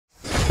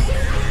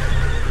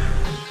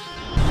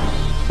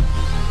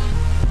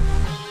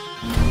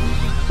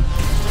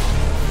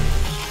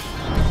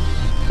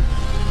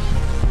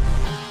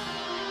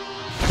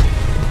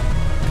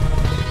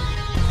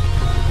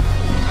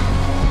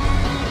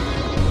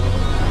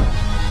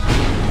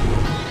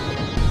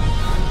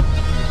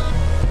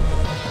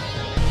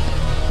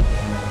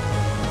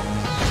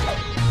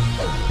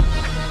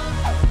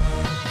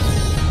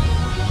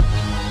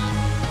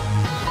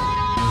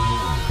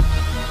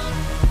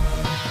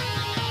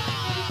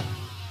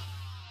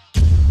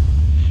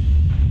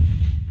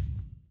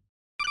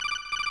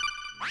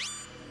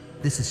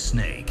This is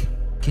Snake.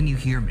 Can you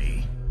hear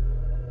me?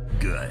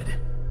 Good.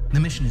 The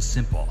mission is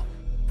simple.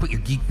 Put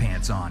your geek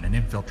pants on and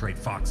infiltrate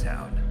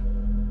Foxhound.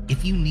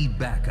 If you need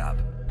backup,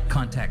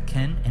 contact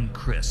Ken and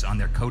Chris on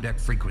their codec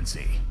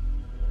frequency.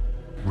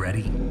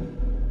 Ready?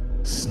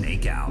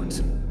 Snake out.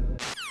 I'm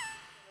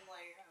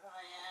like,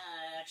 oh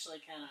yeah, I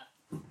actually kind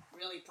of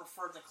really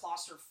prefer the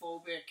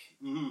claustrophobic.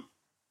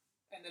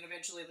 And then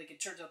eventually, like, it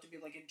turns out to be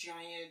like a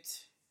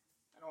giant.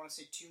 I don't want to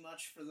say too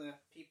much for the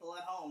people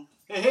at home.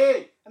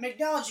 Hey! I'm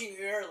acknowledging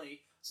you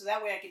early, so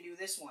that way I can do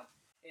this one.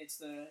 It's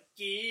the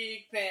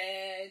Geek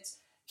Pants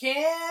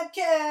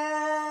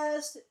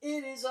Campcast.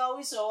 It is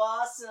always so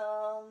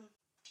awesome.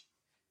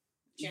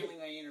 Channeling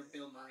my inner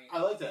Bill Murray. I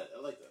like that.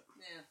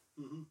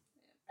 Yeah.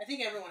 I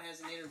think everyone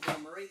has an inner Bill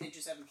Murray. They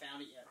just haven't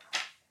found it yet.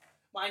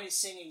 Mine is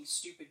singing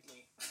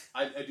stupidly.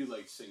 I do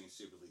like singing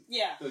stupidly.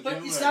 Yeah, So but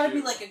it's got to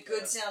be like a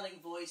good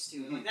sounding voice to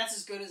it. Like, that's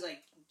as good as I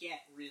get,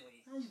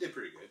 really. You did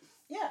pretty good.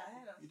 Yeah,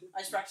 I know. I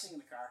was practicing in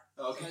the car.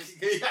 Okay.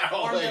 So Yeah,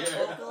 warmed up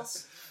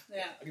vocals.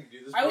 Yeah. I can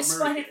do this. I always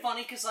find it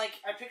funny because, like,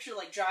 I picture,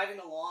 like, driving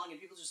along and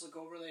people just look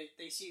over and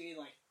they see me,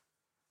 like...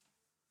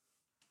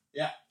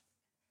 Yeah.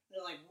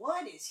 They're like,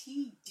 what is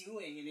he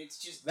doing? And it's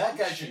just... That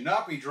guy should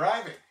not be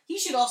driving. He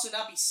should also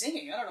not be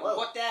singing. I don't know Whoa.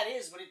 what that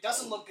is, but it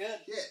doesn't look good.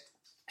 Shit.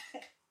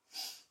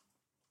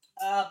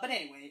 But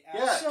anyway...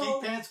 Yeah, so,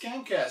 Geek Pants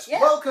Camcast. Yeah.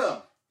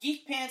 Welcome!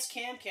 Geek Pants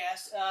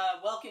Camcast.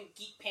 Welcome,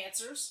 Geek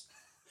Pantsers.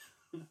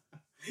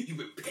 You've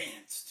been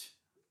pantsed.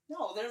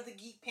 No, they're the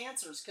Geek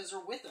Pantsers because they're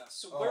with us.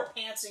 So Oh. we're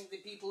pantsing the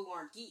people who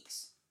aren't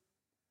geeks.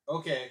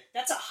 Okay.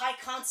 That's a high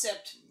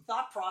concept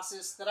thought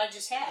process that I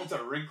just had. That's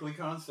a wrinkly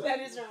concept. That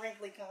is a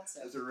wrinkly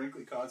concept. That's a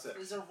wrinkly concept.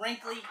 It is a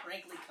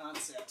wrinkly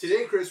concept.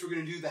 Today, Chris, we're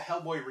going to do the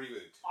Hellboy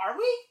reboot. Are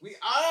we? We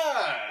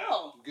are!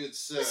 Oh. Good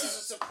sir. This is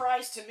a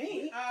surprise to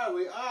me. We are.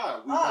 We will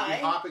be I-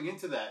 hopping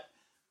into that.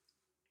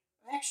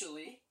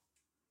 Actually,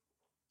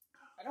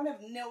 I don't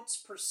have notes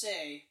per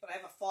se, but I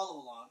have a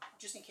follow-along,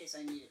 just in case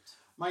I need it.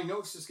 My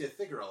notes just get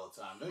thicker all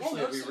the time. Yeah,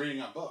 Eventually, I'll be notes are-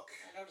 reading a book.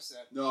 I noticed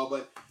that. No,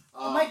 but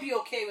I might be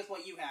okay with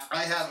what you have.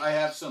 I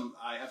have some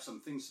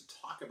things to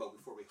talk about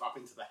before we hop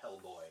into the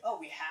Hellboy. Oh,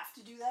 we have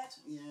to do that?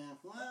 Yeah.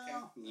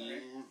 Well.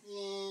 Okay.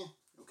 Yeah.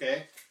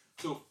 Okay.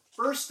 So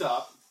first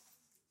up,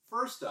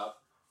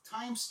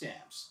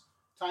 timestamps.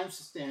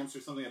 Timestamps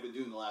are something I've been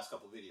doing the last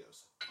couple of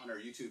videos on our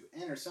YouTube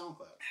and our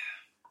SoundCloud.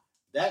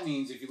 That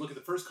means if you look at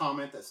the first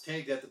comment that's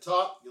tagged at the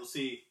top, you'll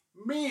see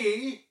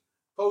me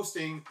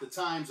posting the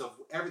times of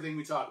everything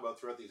we talk about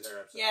throughout the entire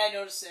episode. Yeah, I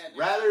noticed that.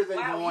 Rather than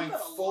Wow, going you've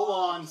got a lot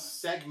full-on of time.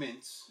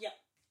 segments Yep.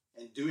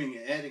 and doing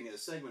and editing a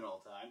segment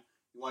all the time,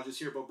 you want to just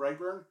hear about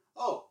Brightburn?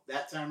 Oh,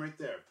 that time right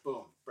there.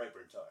 Boom.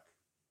 Brightburn talk.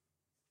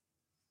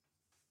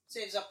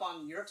 Saves up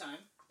on your time.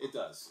 It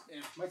does.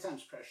 Yeah. My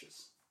time's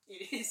precious.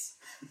 It is.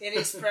 It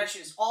is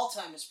precious. All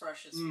time is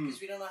precious Mm.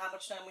 because we don't know how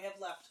much time we have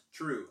left.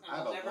 True. And I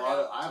have we'll a never lot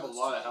know of until it's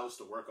too late. house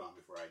to work on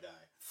before I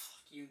die.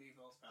 Fuck you and me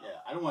both, pal. Yeah,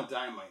 I don't want to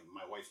die and my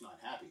wife's not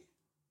happy.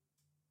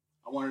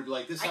 I want her to be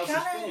like, this I house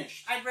is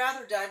finished. I'd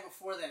rather die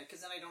before that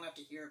because then I don't have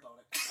to hear about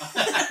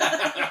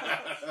it.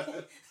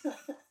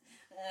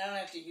 I don't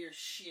have to hear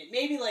shit.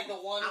 Maybe like the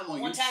one I don't one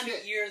hear time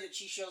shit. a year that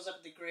she shows up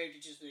at the grave to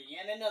just be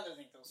like, and another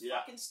thing, those Yeah.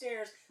 fucking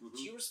stairs Mhm.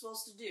 that you were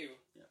supposed to do.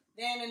 Yeah.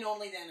 Then and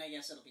only then, I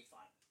guess it'll be fine.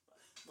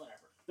 But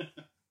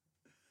whatever.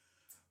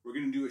 We're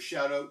going to do a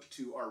shout out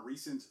to our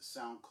recent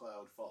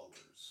SoundCloud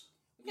followers.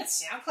 We got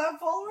SoundCloud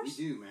followers?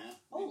 We do, man.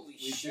 Holy we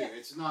shit. do.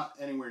 It's not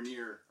anywhere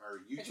near our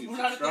YouTube We're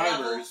not at the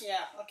level. subscribers,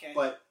 Yeah, okay.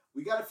 but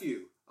we got a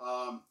few.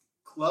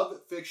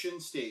 Club Fiction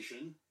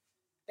Station,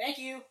 Thank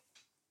you.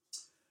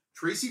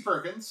 Tracy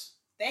Perkins,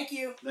 Thank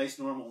you. nice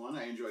normal one.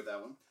 I enjoyed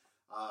that one.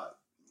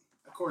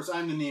 Of course,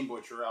 I'm the name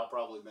butcher. I'll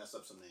probably mess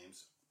up some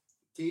names.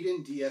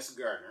 Caden D.S.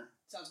 Gardner.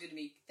 Sounds good to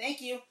me.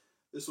 Thank you.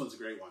 This one's a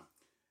great one.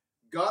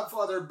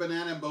 Godfather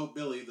Banana Boat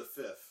Billy the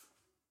Fifth.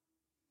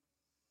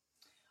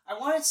 I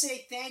want to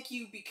say thank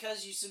you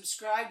because you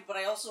subscribed, but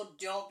I also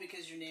don't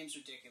because your name's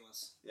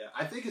ridiculous. Yeah,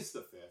 I think it's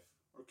the fifth.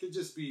 Or it could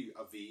just be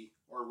a V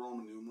or a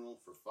Roman numeral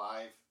for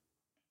 5.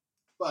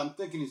 But I'm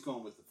thinking he's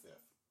going with the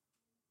fifth.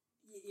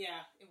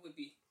 Yeah, it would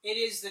be. It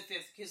is the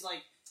fifth because,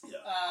 like,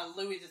 Yeah.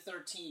 Louis the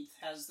 13th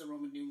has the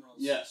Roman numerals.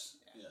 Yes.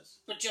 Yeah. Yes.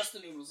 But just the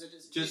numerals. It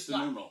is Just it's the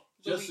not numeral.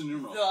 Louis Just the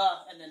numeral. The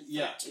and then 13th.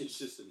 Yeah, it's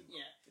just the numeral.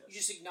 Yeah. Yes. You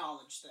just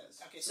acknowledge that.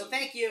 Yes. Okay, so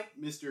thank you.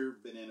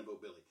 Mr. Banana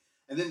Boat Billy.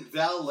 And then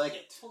Val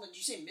Leggett. Hold on, did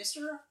you say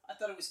Mister? I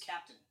thought it was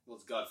Captain. Well,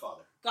 it's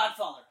Godfather.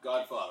 Godfather. Okay.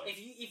 Godfather.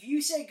 If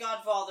you say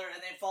Godfather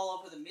and then follow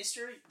up with a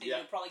Mister, then Yeah.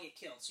 you'll probably get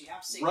killed. So you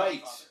have to say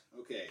Right. Godfather.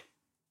 Okay.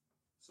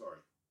 Sorry.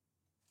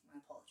 My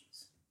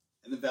apologies.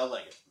 And then Val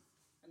Leggett.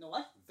 And the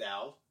what?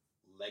 Val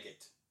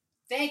Leggett.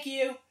 Thank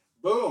you.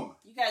 Boom.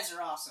 You guys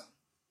are awesome.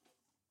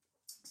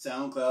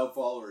 SoundCloud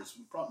followers.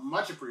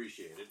 Much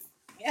appreciated.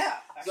 Yeah.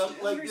 So,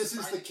 Actually, like, that's this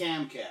very is the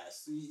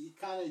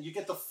Camcast. You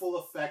get the full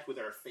effect with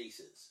our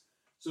faces.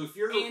 So if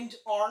you're and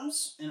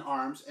arms, and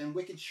arms and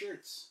wicked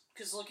shirts,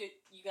 because look at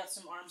you got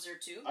some arms there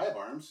too. I have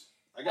arms.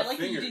 I I got like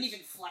that you fingers. didn't even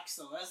flex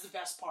though. That's the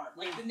best part.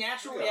 Like the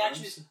natural I got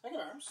reaction arms. is, I got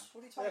arms.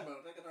 What are you talking Yeah.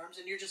 about? I got arms,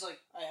 and you're just like,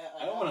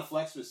 I don't want to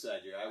flex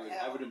beside you. I would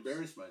have would arms.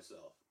 embarrass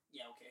myself.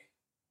 Yeah, okay.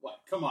 What?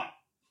 Come on.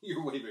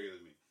 You're way bigger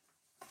than me.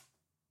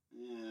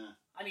 Yeah.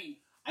 I mean,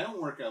 I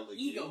don't work out like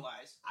you.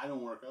 ego-wise. I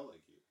don't work out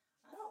like you.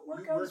 I don't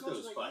work You out work as much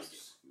those as I pipes.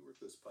 used to. You work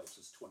those pipes,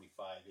 those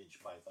 25-inch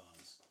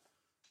pythons.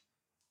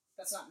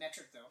 That's not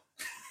metric, though.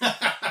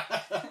 That's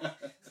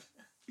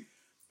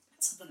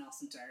something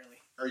else entirely.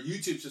 Our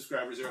YouTube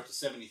subscribers are up to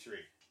 73.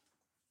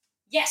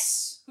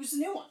 Yes! Who's the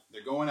new one?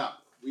 They're going up.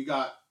 We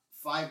got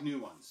 5 new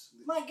ones.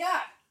 My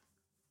God!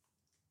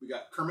 We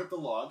got Kermit the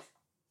Log,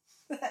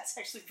 That's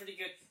actually pretty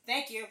good.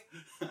 Thank you.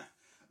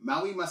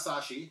 Maui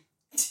Masashi,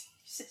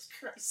 Jesus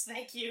Christ,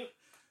 thank you.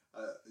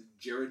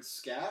 Jared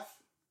Scaff.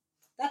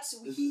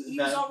 He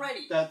was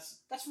already. That's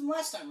from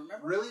last time,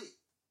 remember? really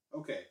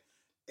okay.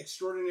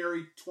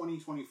 Extraordinary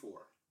 2024.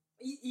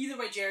 Either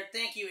way, Jared,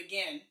 thank you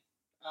again.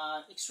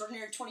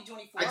 Extraordinary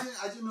 2024.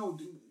 I didn't know.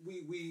 Did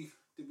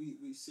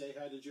we say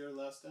hi to Jared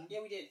last time?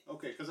 Yeah, we did.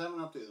 Okay, because I haven't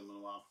updated them in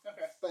a while.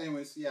 Okay. But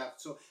anyways, yeah.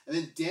 So and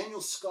then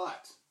Daniel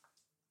Scott.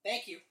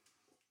 Thank you.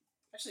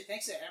 Actually,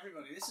 thanks to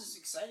everybody. This is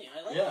exciting.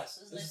 I like Yeah, this.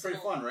 this is pretty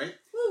fun, right?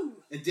 Woo!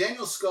 And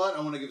Daniel Scott, I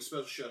want to give a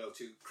special shout out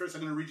to. Chris,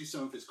 I'm going to read you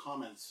some of his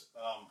comments.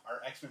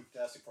 Our X-Men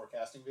Fantastic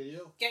Forecasting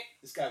video. Okay.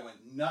 This guy went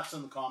nuts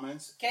on the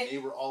comments. Okay. And they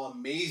were all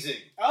amazing.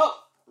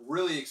 Oh!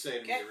 Really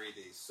excited Okay. to read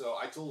these. So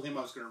I told him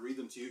I was going to read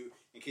them to you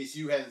in case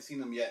you hadn't seen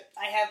them yet.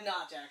 I have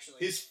not, actually.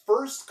 His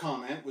first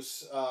comment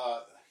was,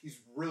 he's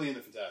really into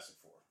Fantastic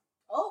Four.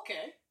 Oh,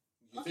 okay.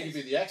 You think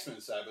it'd be the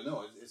X-Men side, but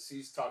no,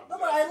 he's talking No, about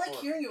but I Fantastic like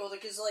Four. hearing about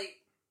it because, like,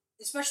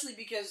 especially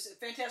because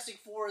Fantastic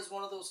Four is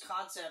one of those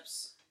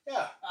concepts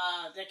Yeah.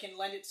 that can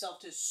lend itself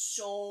to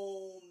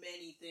so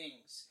many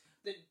things.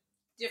 The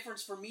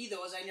difference for me,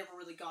 though, is I never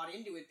really got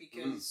into it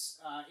because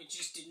it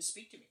just didn't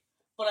speak to me.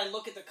 But I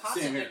look at the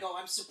concept and I go,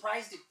 I'm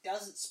surprised it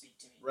doesn't speak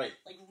to me. Right.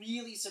 Like,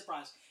 really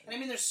surprised. And I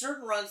mean, there's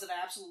certain runs that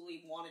I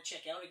absolutely want to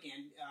check out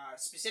again.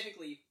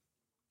 Specifically,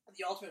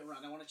 the Ultimate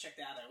Run. I want to check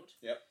that out.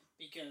 Yep.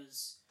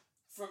 Because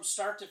from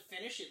start to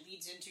finish, it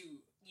leads into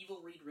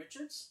Evil Reed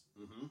Richards,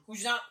 Mm-hmm.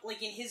 who's not,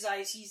 like, in his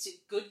eyes, he's a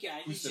good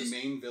guy. Who's He's the just,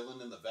 main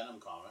villain in the Venom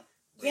comic?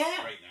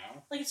 Yeah. Right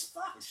now. like, it's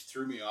fucked. Which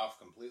threw me off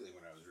completely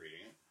when I was reading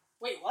it.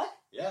 Wait, what?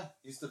 Yeah,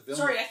 he's the villain.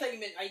 Sorry, I thought you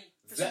meant,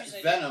 for some reason,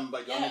 I didn't- Venom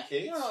by Donny yeah.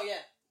 Cates. No, yeah.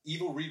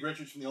 Evil Reed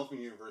Richards from the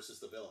Ultimate Universe is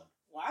the villain.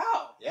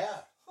 Wow.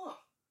 Yeah. Huh.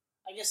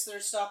 I guess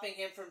they're stopping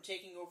him from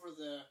taking over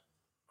the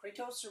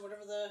Kratos or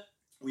whatever the...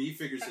 Well, he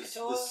figures the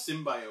Krakatoa?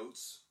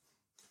 symbiotes.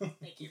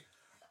 Thank you.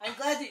 I'm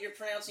glad that you're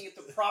pronouncing it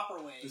the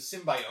proper way. The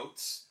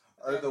symbiotes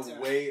are the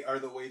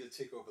way to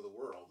take over the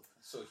world.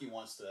 So he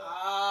wants to.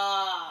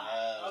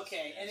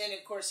 Okay. Yes. And then,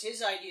 of course,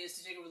 his idea is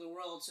to take over the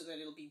world so that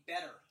it'll be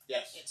better.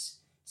 Yes.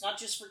 It's not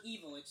just for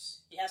evil.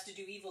 He has to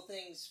do evil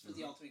things for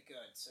the ultimate good.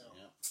 So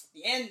Yeah.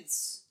 the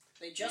ends,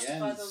 they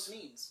justify ends. those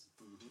means.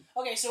 Mm-hmm.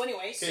 Okay. So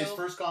anyway, Okay. His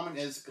first comment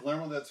is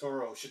Guillermo del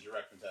Toro should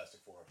direct Fantastic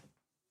Four.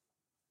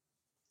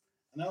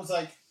 And I was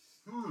like,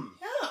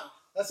 yeah.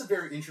 that's a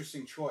very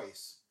interesting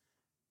choice.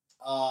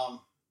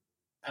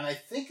 And I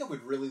think I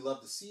would really love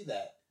to see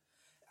that.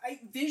 I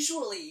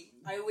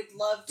would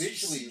love to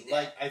see that.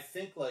 like I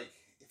think like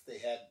if they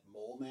had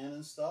Mole Man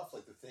and stuff,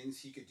 like the things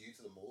he could do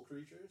to the mole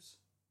creatures.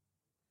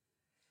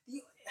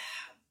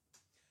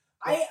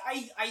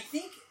 I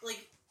think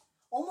like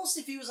almost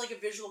if he was like a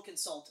visual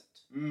consultant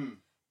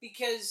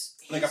because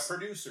Like a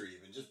producer,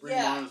 even just bring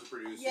him on as a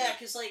producer. Yeah,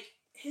 because like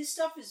his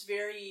stuff is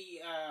very.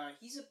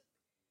 He's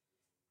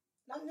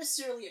not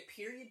necessarily a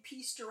period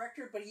piece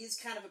director, but he is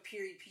kind of a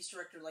period piece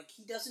director. Like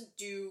he doesn't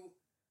do.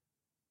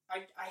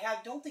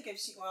 Don't think I've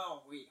seen.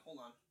 Oh wait, hold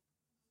on.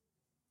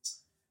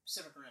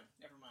 Pacific Rim.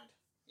 Never mind.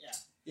 Yeah.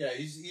 Yeah,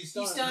 he's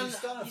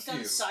done a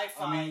few.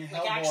 Sci-fi. I mean,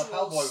 like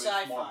Hellboy was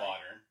sci-fi. more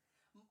modern.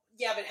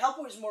 Yeah, but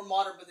Hellboy was more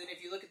modern. But then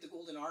if you look at the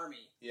Golden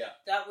Army,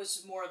 that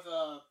was more of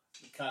a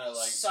kind of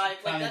like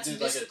that's did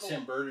mystical. like a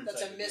Tim Burton.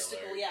 That's type a of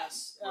mystical. deal, right?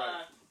 Yes,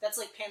 Right. That's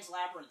like Pan's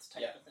Labyrinth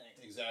type of thing.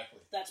 Exactly.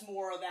 That's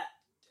more of that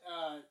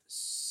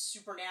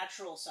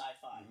supernatural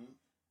sci-fi.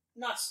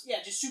 Mm-hmm.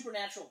 Just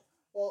supernatural.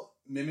 Well,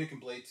 Mimic and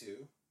Blade 2,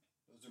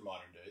 those are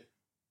modern day.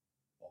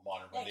 Well,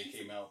 modern when they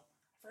came out.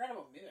 I forgot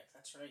about Mimic.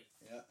 That's right.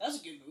 Yeah, that was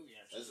a good movie.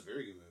 Actually, that's a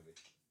very good movie.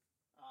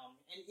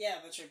 And yeah,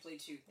 that's right. Blade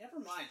 2. Never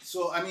mind.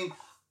 So I mean,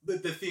 the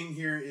thing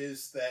here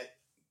is that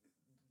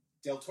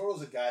Del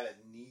Toro's a guy that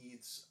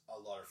needs a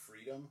lot of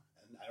freedom,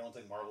 and I don't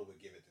think Marvel would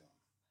give it to him.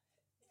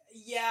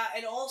 Yeah,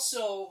 and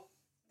also,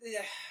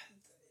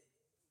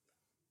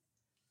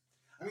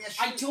 I mean,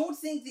 I don't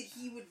think that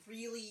he would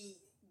really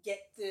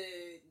get the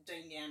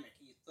dynamic,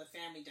 the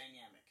family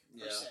dynamic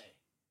per se.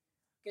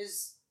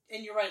 Because,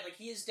 and you're right, like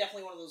he is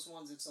definitely one of those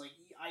ones that's like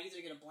I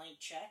either get a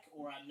blank check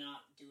or I'm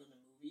not doing the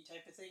movie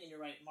type of thing. And you're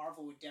right,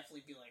 Marvel would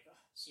definitely be like, oh,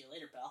 "See you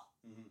later, pal."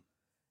 Mm-hmm.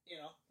 You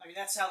know, I mean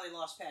that's how they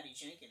lost Patty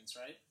Jenkins,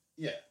 right?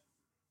 Yeah.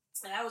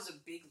 And that was a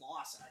big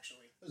loss,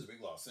 actually. It was a big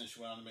loss. Then she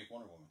went on to make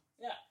Wonder Woman.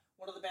 Yeah,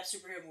 one of the best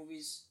superhero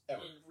movies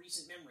Ever. in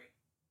recent memory.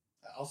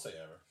 I'll say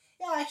ever.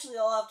 Yeah, actually,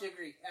 I'll have to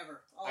agree.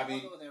 Ever. I'll go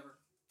with ever.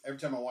 Every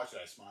time I watch it,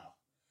 I smile.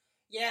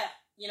 Yeah,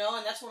 You know,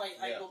 and that's what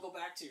I Yeah. will go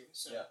back to.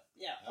 So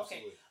yeah,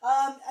 okay.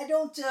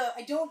 Absolutely.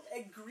 I don't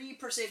agree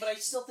per se, but I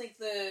still think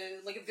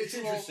the like a It's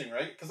visual. interesting,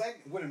 right? Because I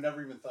would have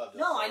never even thought.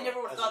 No, I never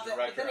would have as a thought that.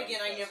 But director then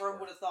again, on I never Fast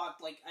would have thought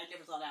I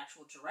never thought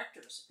actual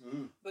directors.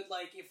 Mm-hmm. But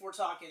like if we're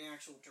talking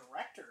actual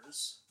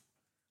directors,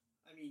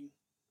 I mean,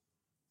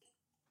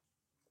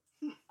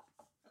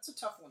 that's a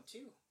tough one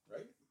too.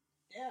 Right?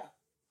 Yeah.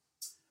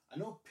 I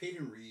know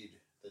Peyton Reed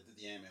that did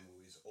the Ant-Man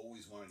movies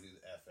always wanted to do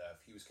the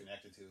FF. He was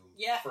connected to him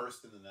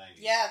first in the 90s.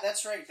 Yeah,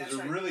 that's right. There's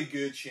a really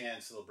good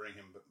chance they'll bring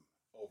him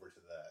over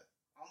to that.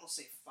 I almost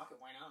say fuck it,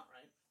 why not,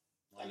 right?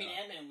 Why I mean, not?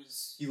 Ant-Man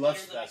was He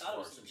loves better than I Fast thought it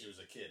Four was since gonna he was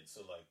a kid, so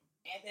like...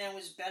 be. Ant-Man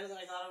was better than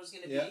I thought it was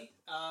going to Yeah. be.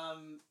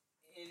 And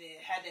it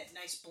had that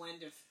nice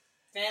blend of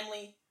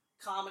family,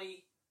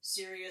 comedy,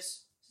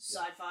 serious,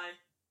 sci-fi,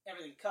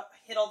 everything.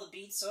 Hit all the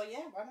beats, so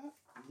yeah, why not?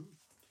 Mm-hmm.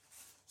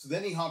 So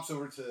then he hops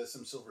over to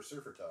some Silver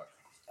Surfer talk.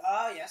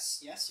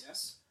 Yes.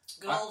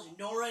 Good old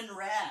Norrin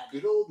Rad.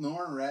 Good old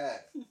Norrin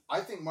Rad.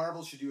 I think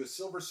Marvel should do a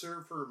Silver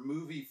Surfer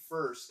movie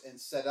first and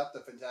set up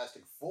the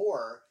Fantastic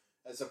Four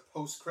as a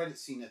post-credit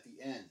scene at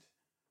the end.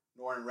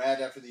 Norrin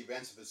Rad, after the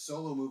events of his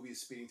solo movie,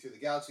 is speeding through the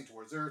galaxy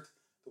towards Earth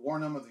to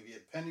warn him of the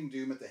impending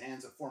doom at the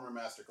hands of former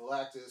Master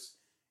Galactus.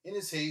 In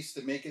his haste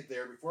to make it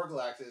there before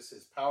Galactus,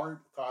 his powered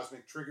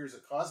cosmic triggers a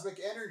cosmic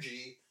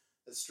energy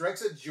that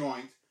strikes a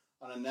joint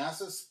on a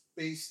NASA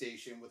space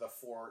station with a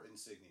 4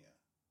 insignia.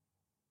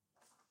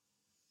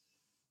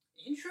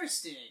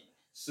 Interesting.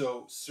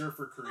 So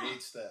Surfer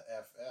creates the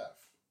FF.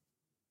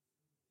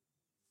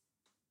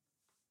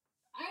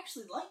 I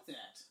actually like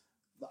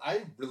that.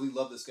 I really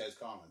love this guy's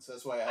comments.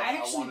 That's why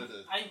I wanted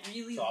to. I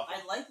really, talk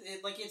I like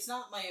it. Like, it's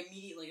not my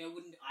immediate. Like, I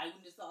wouldn't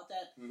have thought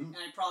that, Mhm. and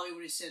I probably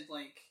would have said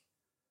like,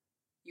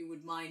 you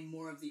would mind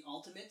more of the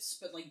Ultimates,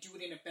 but like do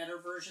it in a better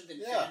version than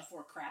Yeah. Fan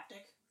 4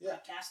 Craptic. Yeah.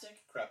 Craptastic.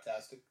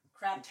 Craptastic.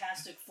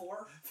 Craptastic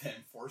 4.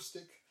 Fan 4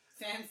 stick.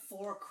 Fan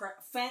 4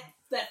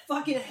 that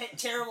fucking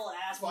terrible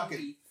ass Fucking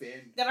movie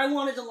fan. that I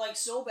wanted to like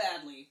so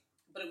badly,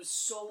 but it was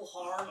so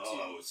hard to.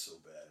 Oh, it was so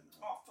bad.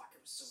 Man. Oh fuck,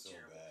 it was so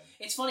terrible. bad.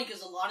 It's funny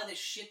because a lot of the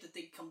shit that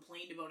they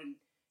complained about in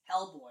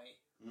Hellboy,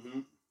 Mm-hmm.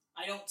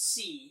 I don't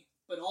see,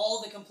 but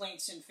all the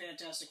complaints in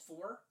Fantastic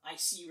Four, I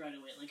see right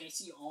away. Like, I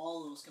see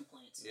all those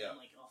complaints. And Yeah. I'm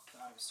like, oh,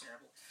 God, it was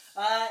terrible.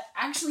 I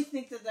actually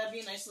think that that'd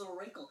be a nice little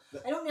wrinkle.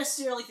 I don't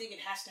necessarily think it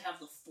has to have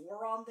the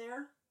 4 on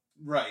there.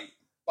 Right.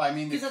 But I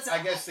mean, 'Cause that's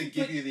I guess they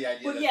give you the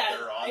idea But that yeah,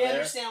 they're on I there.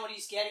 understand what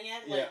he's getting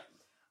at. Like,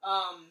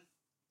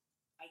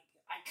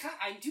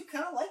 I do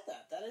kind of like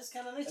that. That is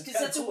kind of nice. That's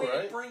Because kinda that's cool, a way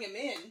right? to bring him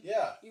in.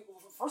 Yeah.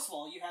 First of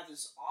all, you have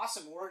this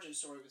awesome origin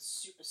story with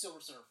Silver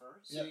Surfer,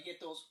 so Yep. you get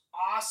those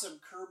awesome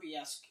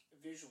Kirby-esque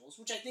visuals,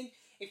 which I think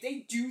if they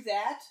do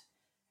that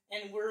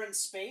and we're in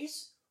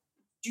space,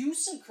 do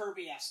some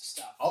Kirby-esque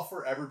stuff. I'll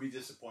forever be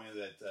disappointed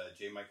that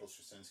J. Michael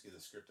Straczynski, the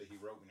script that he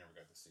wrote, we never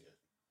got to see it.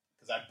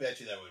 Because I bet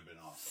you that would have been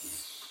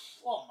awesome.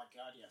 Oh my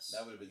God, yes.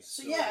 That would have been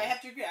So so yeah, I good.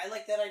 have to agree. I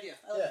like that idea.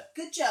 Yeah.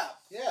 Good job.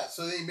 Yeah,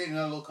 so they made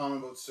another little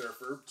comment about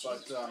Surfer, but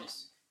Jesus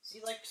Christ. Is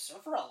he like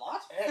Surfer a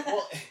lot?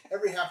 well,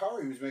 every half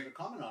hour he was making a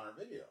comment on our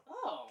video.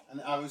 Oh.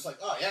 And I was like,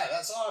 oh yeah,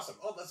 that's awesome.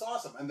 Oh, that's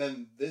awesome. And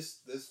then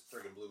this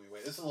friggin' blew me away.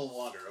 This is a little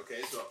longer,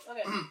 okay? So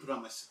Okay. put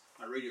on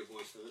my radio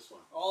voice for this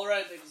one. All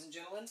right, ladies and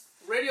gentlemen.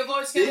 Radio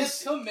voice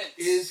This comments.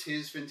 is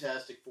his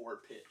Fantastic Four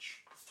pitch.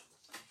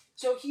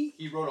 So he...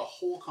 He wrote a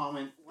whole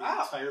comment, Wow.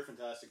 the entire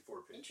Fantastic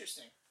Four pitch.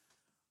 Interesting.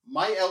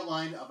 My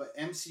outline of an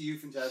MCU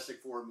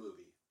Fantastic Four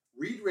movie.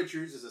 Reed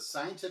Richards is a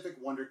scientific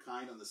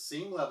wonderkind on the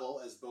same level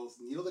as both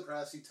Neil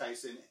deGrasse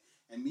Tyson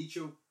and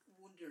Michio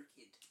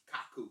Wunderkind.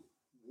 Kaku.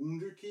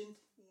 Wunderkind?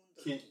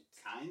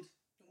 Kind?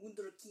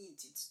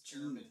 Wunderkind. It's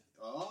German.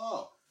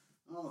 Oh,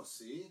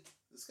 see?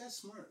 This guy's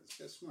smart.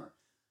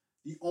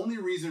 The only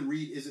reason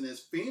Reed isn't as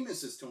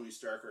famous as Tony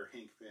Stark or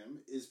Hank Pym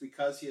is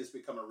because he has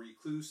become a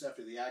recluse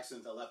after the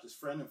accident that left his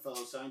friend and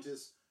fellow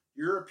scientist,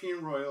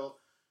 European royal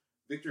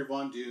Victor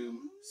Von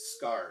Doom,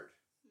 scarred.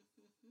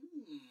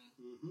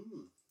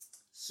 Mm-hmm.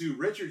 Sue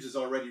Richards is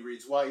already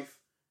Reed's wife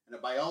and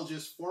a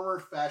biologist, former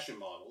fashion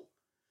model.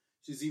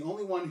 She's the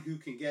only one who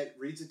can get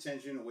Reed's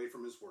attention away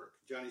from his work.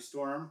 Johnny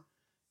Storm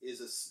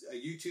is a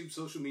YouTube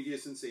social media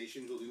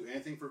sensation who'll do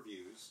anything for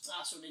views.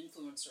 Ah, so an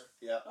influencer.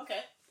 Yeah. Okay.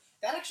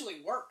 That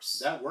actually works.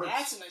 That works.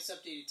 That's a nice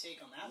updated take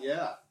on that one.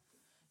 Yeah.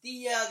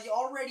 The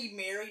already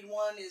married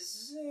one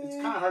is... It's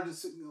kind of hard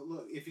to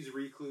look if he's a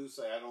recluse.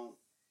 I don't,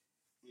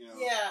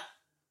 Yeah.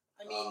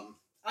 I mean,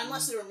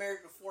 unless they were married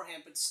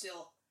beforehand, but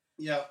still.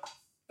 Yeah.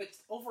 But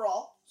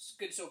overall, it's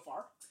good so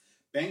far.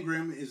 Ben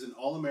Grimm is an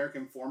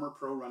All-American former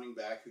pro running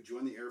back who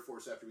joined the Air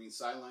Force after being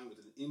sidelined with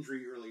an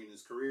injury early in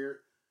his career.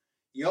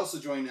 He also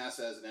joined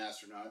NASA as an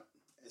astronaut,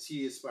 as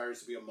he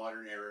aspires to be a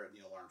modern-era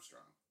Neil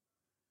Armstrong.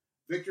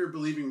 Victor,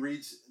 believing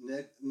Reed's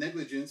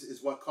negligence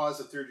is what caused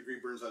the third-degree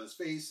burns on his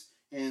face,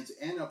 hands,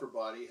 and upper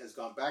body, has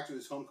gone back to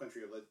his home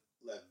country of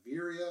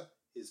Latveria.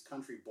 His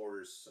country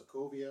borders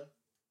Sokovia.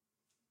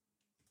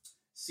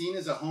 Seen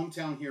as a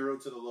hometown hero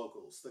to the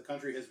locals, the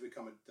country has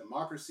become a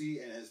democracy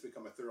and has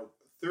become a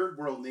third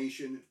world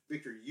nation.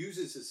 Victor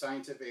uses his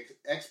scientific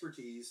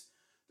expertise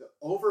to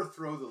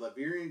overthrow the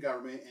Liberian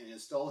government and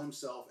install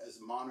himself as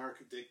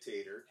monarch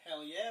dictator.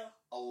 Hell yeah.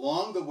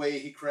 Along the way,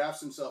 he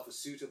crafts himself a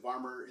suit of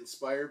armor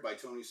inspired by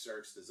Tony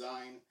Stark's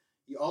design.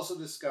 He also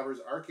discovers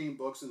arcane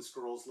books and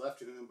scrolls left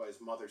to him by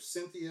his mother,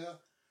 Cynthia,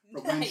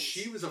 from when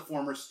she was a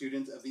former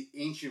student of the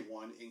Ancient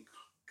One in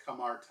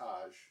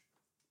Kamartaj.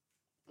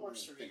 I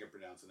think I'm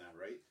pronouncing that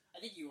right. I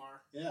think you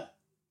are. Yeah.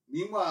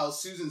 Meanwhile,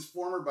 Susan's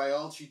former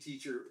biology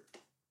teacher,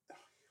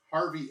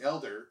 Harvey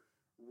Elder,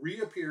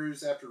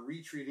 reappears after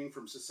retreating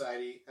from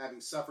society,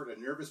 having suffered a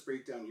nervous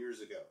breakdown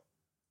years ago.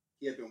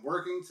 He had been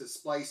working to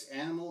splice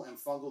animal and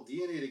fungal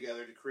DNA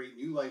together to create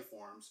new life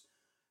forms.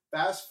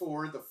 Fast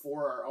forward, the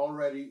four are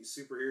already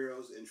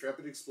superheroes,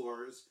 intrepid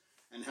explorers,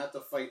 and have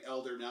to fight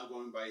Elder, now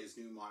going by his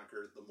new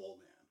moniker, the Mole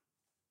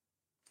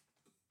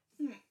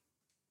Man.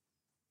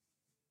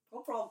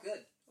 Overall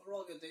good.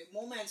 Overall good. The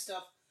Mole Man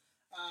stuff,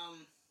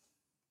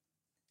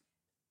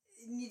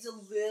 it needs a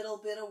little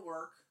bit of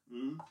work.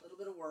 Mm-hmm. A little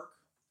bit of work.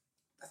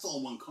 That's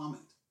all one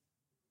comment.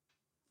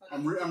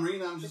 I'm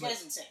reading. I'm just the like,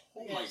 guy's insane.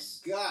 oh my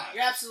god!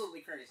 You're absolutely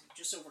crazy.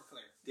 Just so we're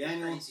clear.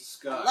 Daniel crazy.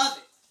 Scott. I love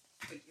it.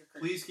 But you're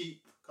crazy. Please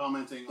keep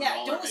commenting on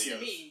all don't our videos. listen to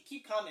me.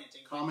 Keep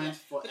commenting. Comment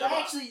but forever. I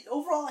actually,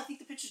 overall, I think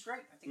the pitch is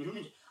great. I think the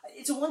pitch,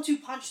 it's a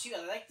 1-2 punch too.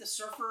 I like the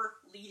surfer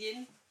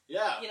lead-in.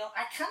 Yeah. You know,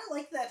 I kind of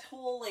like that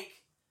whole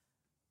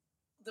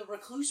the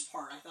recluse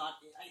part. I thought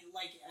I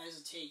like as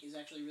a take is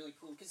actually really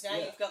cool because now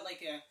you've got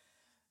like a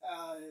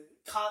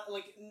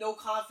no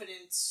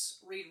confidence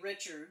Reed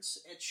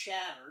Richards. It's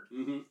shattered,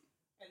 and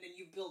then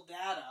you build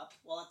that up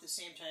while at the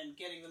same time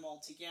getting them all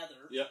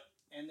together. Yep.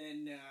 And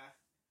then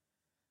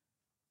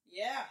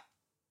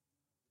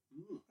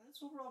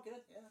that's overall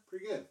good. Yeah,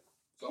 pretty good.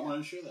 So I wanted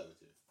to share that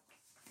with you.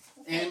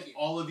 Well, and you.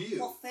 all of you.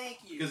 Well,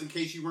 thank you. Because in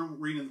case you weren't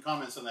reading the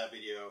comments on that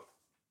video.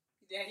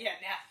 Yeah.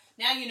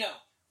 Now you know.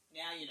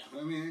 Now you know.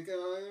 I mean,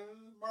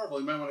 Marvel,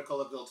 you might want to call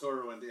up Del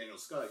Toro and Daniel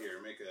Scott here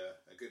and make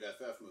a good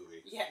FF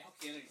movie. Yeah, no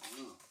kidding.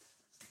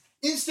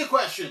 Insta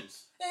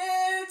questions.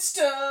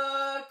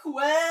 Insta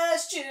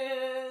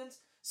questions.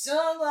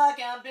 Sung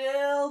like I'm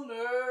Bill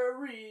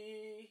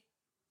Murray.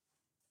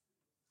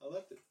 I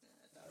liked it.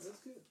 That's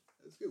good.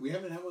 That's good. We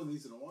haven't had one of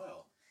these in a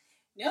while.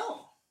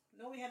 No,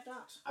 we have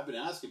not. I've been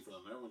asking for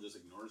them. Everyone just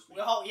ignores me.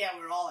 We're all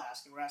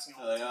asking. We're asking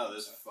all the time. Oh,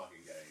 this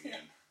fucking guy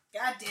again.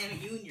 God damn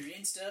it, you and your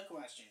Insta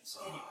questions.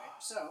 Anyway,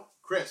 so.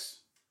 Chris.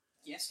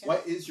 Yes, Ken?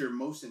 What is your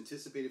most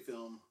anticipated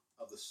film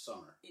of the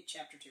summer? It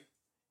Chapter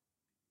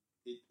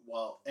 2.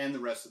 And the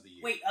rest of the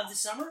year. Wait, of the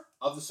summer?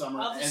 Of the summer,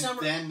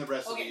 then the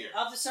rest of the year.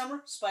 Okay, of the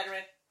summer,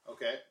 Spider-Man.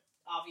 Okay.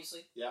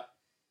 Obviously. Yeah.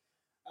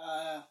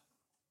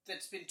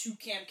 That's been 2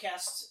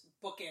 camcasts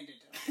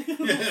bookended.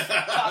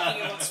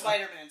 Talking about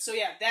Spider-Man. So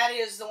yeah, that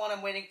is the one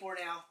I'm waiting for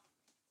now.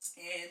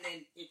 And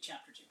then It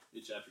Chapter 2.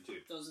 It Chapter 2.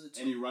 Those are the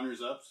 2. Any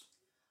runners-ups?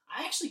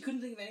 I actually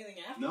couldn't think of anything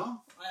after.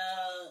 No?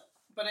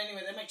 But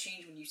anyway, that might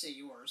change when you say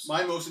yours.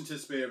 My most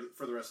anticipated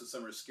for the rest of the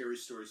summer is Scary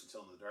Stories to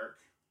Tell in the Dark.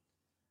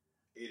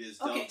 It is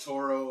Del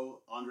Toro,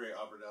 Andre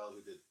Oberdell,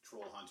 who did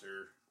Troll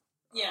Hunter.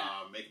 Yeah.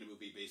 Making a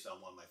movie based on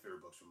one of my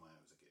favorite books from when I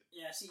was a kid.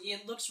 Yeah, see,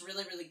 it looks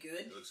really, really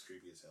good. It looks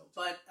creepy as hell.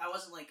 But I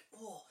wasn't like,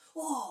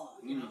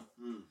 you know?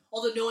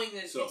 Although knowing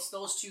that it's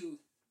those two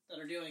that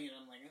are doing it,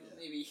 I'm like,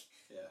 maybe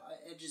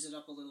edges it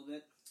up a little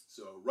bit.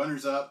 So,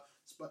 runners-up,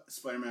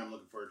 Spider-Man I'm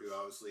looking forward to,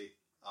 obviously.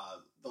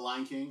 The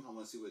Lion King, I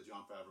want to see what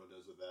Jon Favreau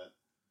does with that.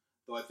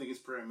 Though I think it's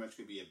pretty much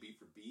going to be a beat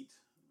for beat.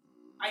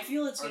 I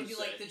feel it's going to be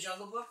like The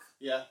Jungle Book.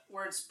 Yeah.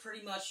 Where it's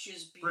pretty much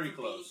just beat pretty for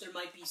close. beat. There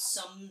might be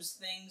some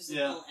things that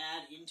they'll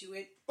add into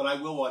it. But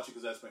I will watch it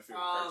because that's my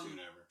favorite cartoon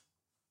ever.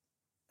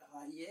 That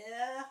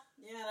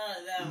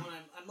one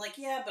I'm like,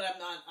 but I'm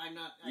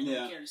not, I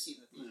don't care to see it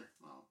in the theater.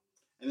 Well.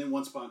 And then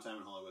Once Upon a Time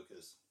in Hollywood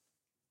because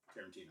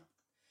Tarantino.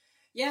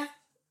 Yeah,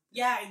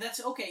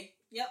 that's okay.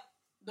 Yep.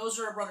 Those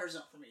are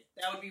runners-up for me.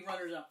 That would be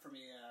runners-up for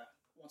me,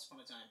 Once Upon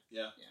a Time.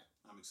 Yeah.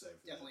 I'm excited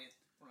for Definitely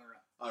that.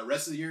 runner-up.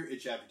 Rest of the year, It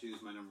Chapter 2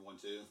 is my number 1,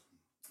 too.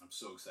 I'm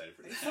so excited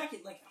for that. So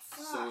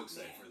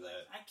excited for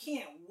that. I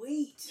can't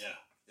wait.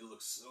 Yeah. It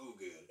looks so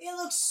good. It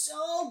looks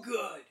so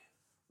good.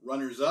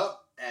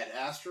 Runners-up, Ad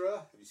Astra.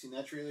 Have you seen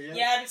that trailer yet?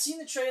 Yeah, I haven't seen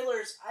the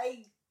trailers.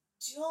 I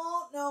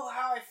don't know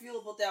how I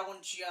feel about that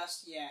one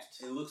just yet.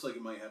 It looks like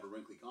it might have a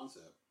wrinkly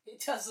concept.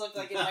 It does look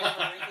like it might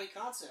have a wrinkly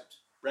concept.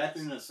 Brad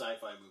Pitt in a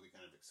sci-fi movie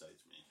kind of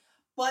excites me.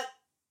 But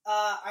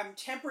I'm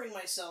tempering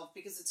myself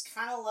because it's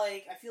kind of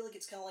like, I feel like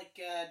it's kind of like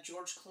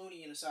George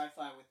Clooney in a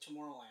sci-fi with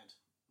Tomorrowland.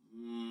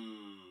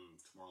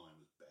 Tomorrowland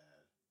was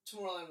bad.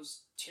 Tomorrowland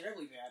was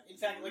terribly bad. In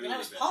fact, really and I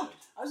was pumped.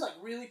 I was like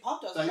really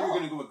pumped. I thought you were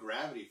going to go with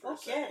Gravity for a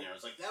second there. I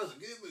was like, that was a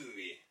good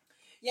movie.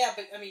 Yeah,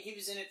 but I mean, he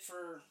was in it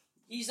for...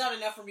 He's not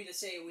enough for me to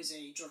say it was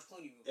a George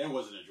Clooney movie. It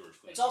wasn't a George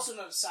Clooney It's also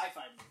not a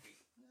sci-fi movie.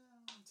 No,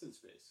 it's in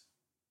space.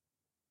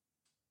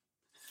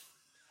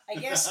 I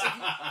guess, if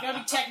you gotta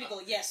be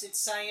technical, yes, it's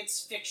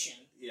science fiction.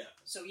 Yeah.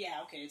 So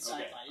yeah, okay, it's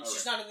sci-fi. Okay, It's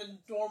just not in the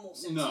normal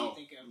sense that you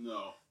think of.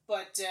 No.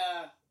 But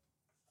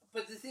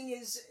the thing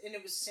is, and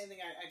it was the same thing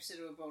I've said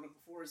about it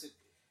before, is that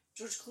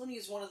George Clooney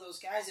is one of those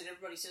guys that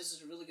everybody says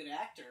is a really good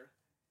actor.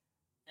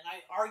 And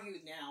I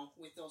argued now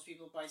with those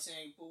people by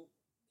saying, well,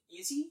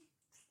 Is he?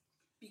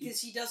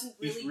 Because he doesn't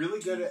really. He's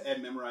really good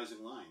at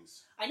memorizing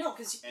lines. I know,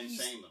 because and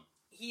saying them.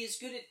 He is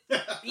good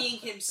at being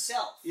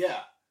himself. Yeah.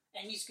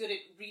 And he's good at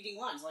reading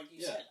lines, like you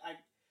Yeah. said.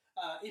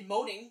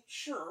 Emoting,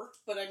 sure,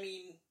 but I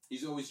mean...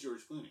 He's always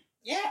George Clooney.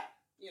 Yeah,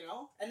 you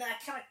know? And I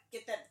kind of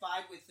get that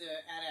vibe with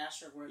Ad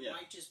Astra, where it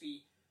might just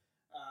be...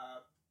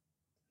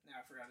 now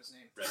I forgot his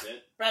name. Brad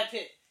Pitt? Brad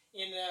Pitt.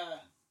 In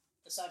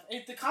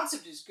the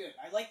concept is good.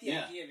 I like the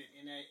idea of it,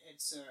 and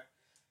it's...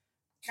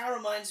 kind of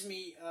reminds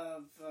me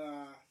of...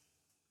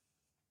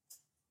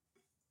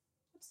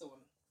 what's the one?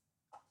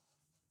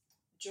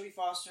 Jodie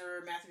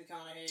Foster, Matthew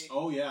McConaughey.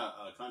 Oh, yeah.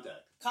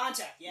 Contact.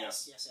 Contact,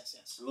 yes.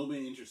 A little bit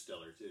of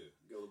Interstellar, too.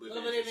 A little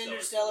bit of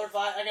Interstellar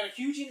vibe. I got a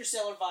huge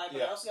Interstellar vibe,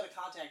 but I also got a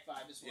Contact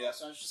vibe as well. Yeah.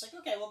 So I was just like,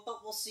 okay, well,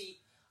 but we'll see.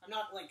 I'm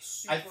not, like,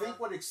 super... I think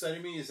what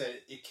excited me is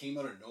that it came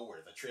out of nowhere.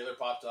 The trailer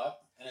popped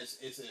up, and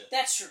it's a...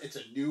 That's true. It's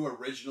a new,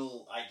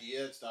 original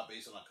idea. It's not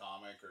based on a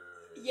comic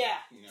or... Yeah,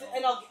 you know,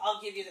 and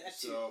I'll give you that,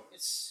 too. So,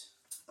 it's...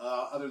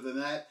 other than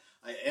that,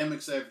 I am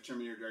excited for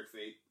Terminator Dark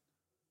Fate,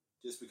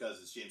 just because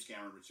it's James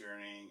Cameron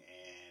returning,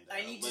 and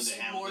I need Linda to see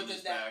Hamilton more than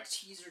is that back.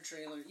 teaser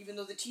trailer. Even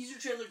though the teaser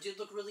trailer did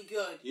look really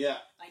good. Yeah.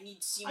 I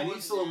need to see more. I need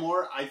to see a little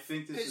more. I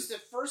think this because is... the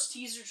first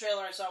teaser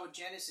trailer I saw with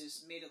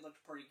Genesis made it look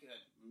pretty good.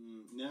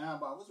 Nah,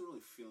 but I wasn't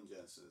really feeling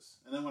Genesis.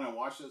 And then when I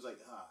watched it, I was like,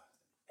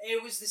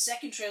 It was the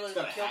second trailer it's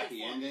got that a killed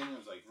happy it for ending. me. I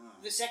was like,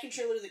 The second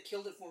trailer that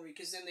killed it for me,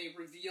 because then they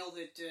revealed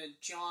that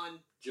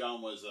John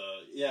was, is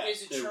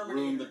a they Terminator.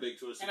 ruined the big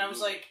twist. And I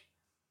was like,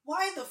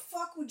 why the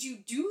fuck would you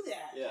do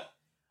that? Yeah.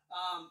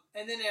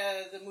 And then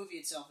the movie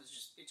itself is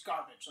just, it's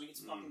garbage. Like,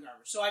 it's fucking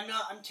garbage. So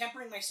I'm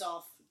tempering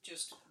myself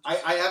just I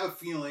have a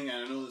feeling,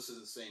 and I know this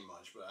isn't saying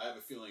much, but I have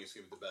a feeling it's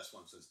going to be the best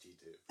one since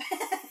T2.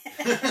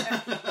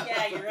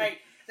 Yeah, you're right.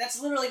 That's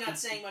literally not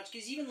saying much,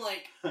 because even,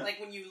 like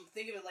when you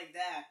think of it like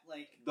that,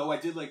 like... Though I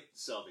did like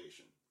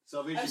Salvation.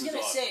 Salvation I was going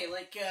to awesome. say,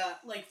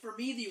 like, for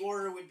me, the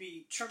order would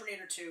be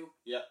Terminator 2.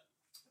 Yep.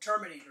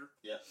 Terminator.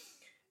 Yep.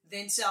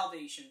 Then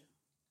Salvation.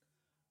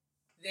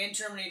 Then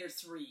Terminator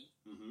 3.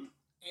 Mm-hmm.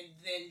 And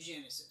then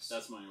Genesis.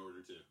 That's my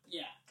order, too.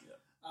 Yeah.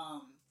 Yeah.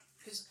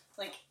 Because,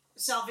 like,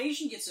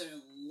 Salvation gets a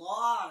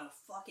lot of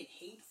fucking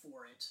hate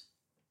for it.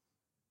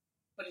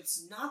 But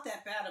it's not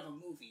that bad of a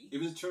movie. It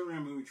was a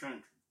Terminator movie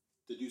trying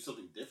to do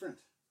something different.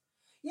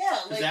 Yeah,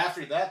 because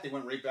after that, they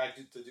went right back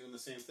to doing the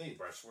same thing.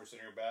 Brought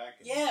Schwarzenegger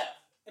back.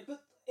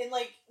 And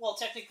well,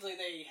 technically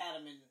they had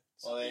him in...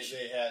 Well, they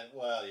had,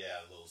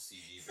 a little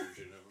CG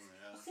version of him,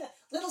 yeah.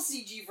 Little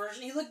CG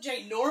version. He looked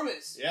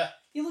ginormous. Yeah.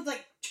 He looked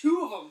like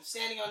two of them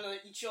standing on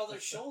each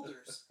other's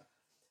shoulders.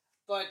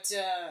 But,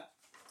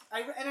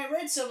 I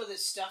read some of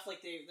this stuff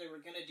like they were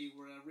going to do,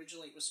 where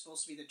originally it was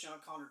supposed to be that John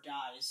Connor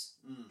dies.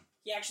 Mm.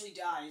 He actually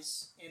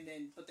dies,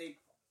 but they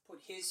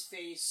put his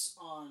face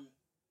on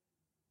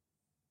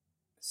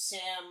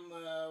Sam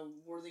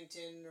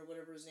Worthington, or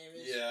whatever his name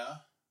is. Yeah.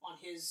 On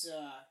his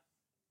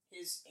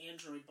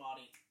android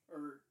body,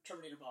 or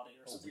Terminator body,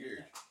 or something weird.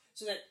 like that.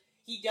 So that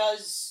he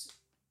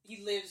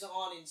lives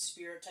on in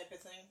spirit type of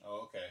thing.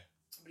 Oh, okay.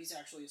 But he's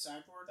actually a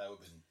cyborg. That would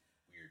have been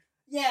weird.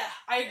 Yeah,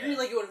 I agree,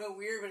 like, it would have been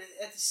weird, but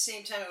at the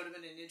same time, it would have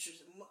been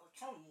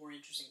kind of a more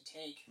interesting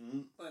take.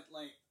 Mm-hmm. But,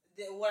 like,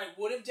 what I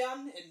would have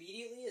done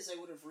immediately is I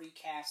would have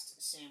recast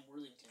Sam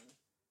Worthington,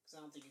 because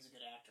I don't think he's a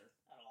good actor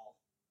at all.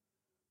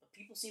 But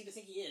people seem to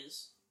think he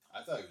is.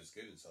 I thought he was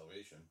good in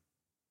Salvation.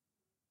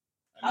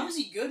 How was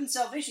he good in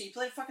Salvation? He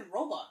played a fucking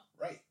robot.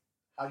 Right.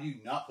 How do you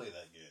not play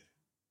that good?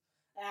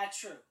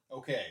 True.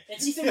 Okay.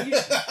 It's either you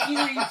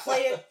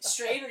play it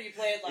straight or you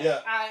play it like,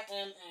 I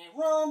am a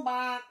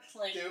robot.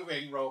 Like,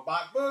 doing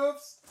robot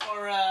moves.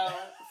 Or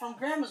from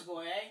Grandma's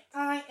Boy,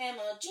 I am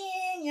a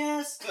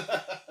genius.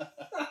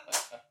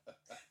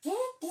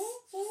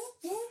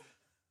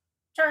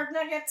 Turd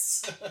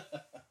nuggets.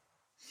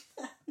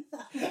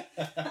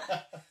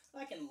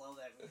 I can love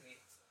that movie.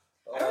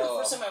 I remember the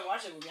first time I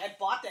watched that movie. I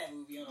bought that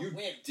movie on a whim.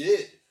 You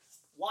did?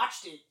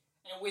 Watched it,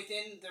 and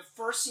within the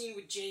first scene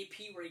with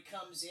JP where he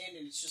comes in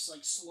and it's just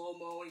like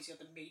slow-mo and he's got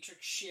the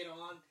Matrix shit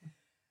on,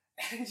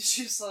 and it's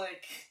just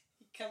like,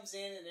 he comes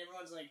in and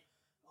everyone's like,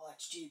 oh,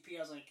 that's JP. I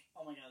was like,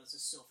 oh my god, this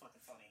is so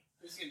fucking funny.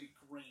 This is gonna be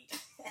great.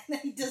 And then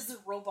he does the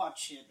robot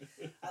shit.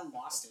 I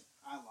lost it.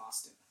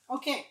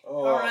 Okay.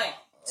 Alright.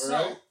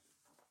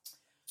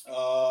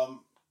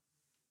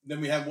 Then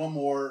we have one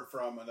more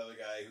from another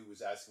guy who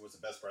was asking what's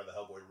the best part of the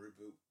Hellboy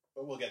reboot.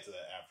 But we'll get to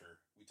that after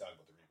we talk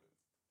about the reboot.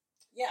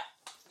 Yeah.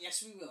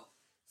 Yes, we will.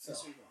 So,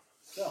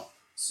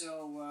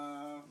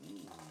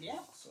 yeah.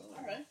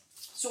 Alright.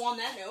 So on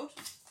that note.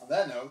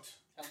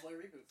 Hellboy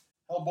reboot.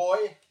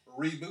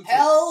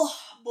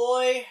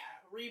 Hellboy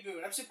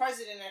reboot. I'm surprised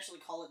they didn't actually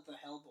call it the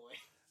Hellboy.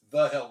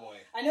 The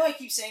Hellboy. I know I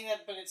keep saying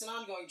that, but it's an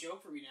ongoing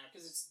joke for me now,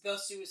 because it's the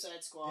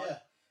Suicide Squad. Yeah.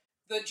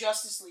 The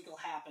Justice League will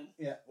happen.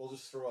 Yeah, we'll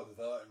just throw a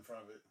 "the" in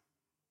front of it.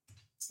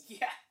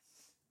 Yeah.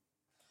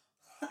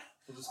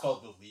 We'll just call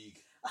it the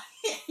League.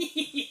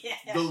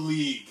 Yeah. The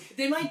League.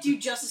 They might do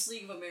Justice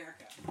League of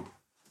America.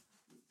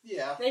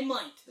 Yeah. They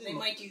might. They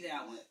might do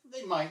that one.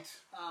 They might.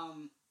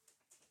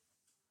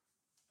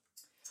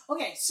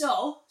 Okay,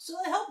 so the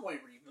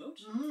Hellboy reboot. about.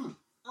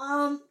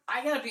 Mm-hmm.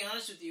 I gotta be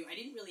honest with you. I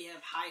didn't really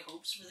have high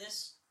hopes for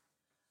this.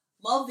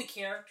 Love the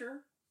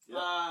character.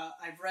 Yeah.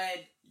 I've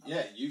read.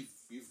 Yeah, you've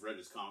read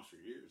his comics for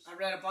years. I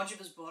read a bunch of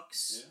his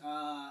books.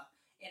 Yeah.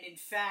 And in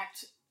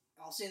fact,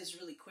 I'll say this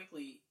really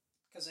quickly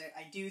because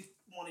I do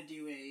want to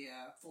do a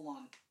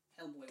full-on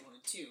Hellboy 1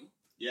 and 2.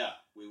 Yeah,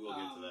 we will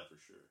get to that for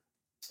sure.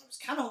 I was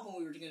kind of hoping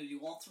we were going to do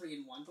all 3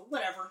 in one, but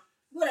whatever.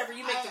 Whatever,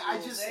 you make the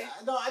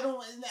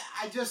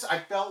rules, I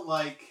felt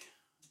like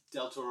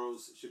Del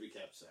Toro's should be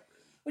kept separate.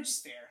 Which is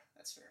fair.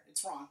 That's fair.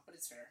 It's wrong, but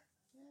it's fair.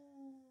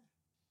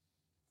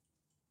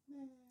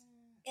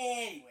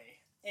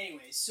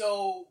 Anyway,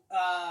 so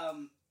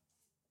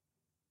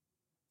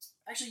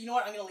actually, you know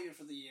what? I'm gonna leave it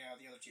for the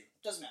other two.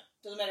 Doesn't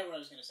matter what I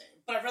was gonna say.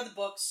 But I've read the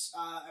books.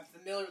 I'm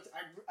familiar with.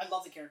 I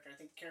love the character. I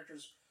think the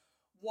character's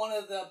one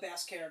of the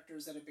best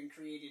characters that have been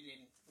created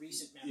in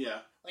recent memory. Yeah.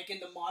 Like in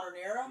the modern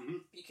era, Mm-hmm.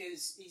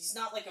 because he's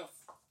not like a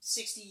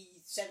 60,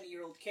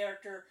 70-year-old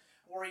character,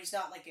 or he's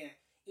not like a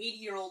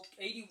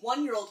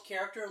 81-year-old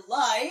character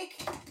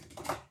like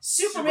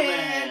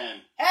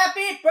Superman.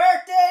 Happy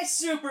birthday,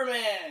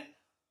 Superman!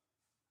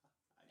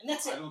 And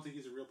that's it. I don't think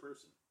he's a real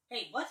person.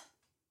 Hey, what?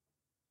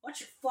 What's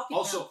your fucking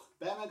Also, mouth?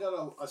 Batman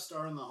got a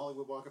star in the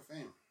Hollywood Walk of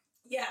Fame.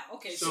 Yeah,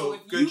 okay. So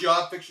if good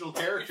job, fictional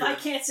character. If I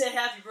can't say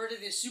happy birthday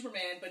to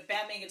Superman, but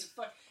Batman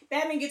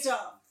gets a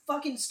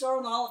fucking star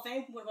in the Hall of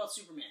Fame, what about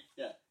Superman?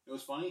 Yeah. It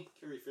was funny.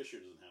 Carrie Fisher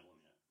doesn't have one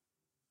yet.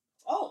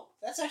 Oh,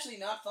 that's actually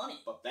not funny.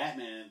 But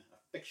Batman, a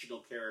fictional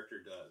character,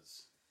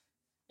 does.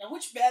 Now,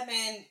 which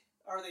Batman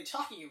are they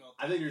talking about?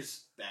 I think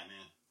there's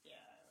Batman. Yeah.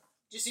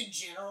 Just in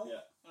general?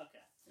 Yeah. Okay.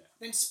 Yeah.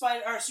 Then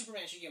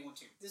Superman should get one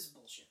too. This is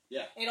bullshit.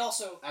 Yeah. And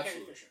also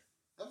Absolutely. Carrie Fisher.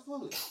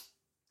 Absolutely.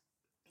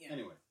 Yeah.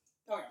 Anyway.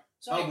 Okay.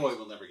 So Hellboy anyways.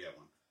 will never get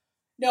one.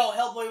 No,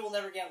 Hellboy will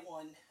never get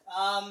one.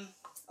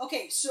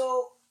 Okay,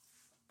 so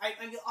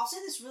I'll say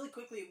this really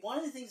quickly. One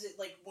of the things that,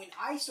 like, when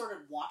I started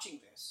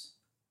watching this,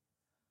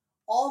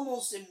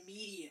 almost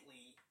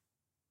immediately,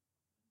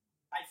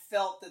 I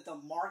felt that the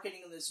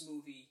marketing of this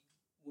movie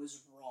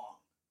was wrong.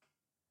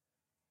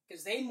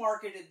 Because they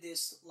marketed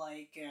this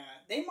like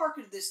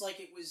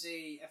it was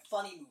a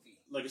funny movie.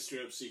 Like a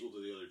straight up sequel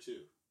to the other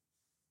two.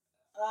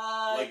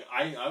 Like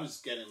I was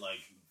getting like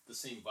the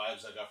same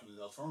vibes I got from the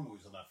Del Toro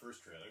movies on that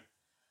first trailer.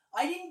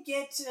 I didn't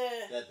get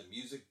They had the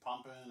music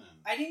pumping and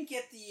I didn't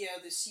get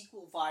the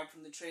sequel vibe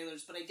from the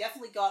trailers, but I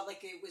definitely got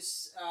like it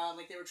was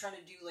like they were trying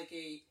to do like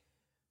a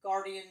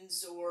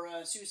Guardians or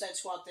a Suicide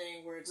Squad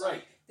thing where it's right.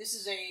 like this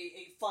is a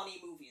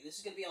funny movie. This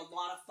is gonna be a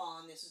lot of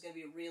fun. This is gonna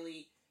be a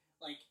really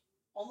like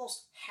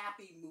almost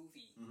happy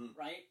movie, Mm-hmm.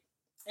 right?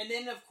 And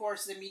then of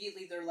course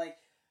immediately they're like,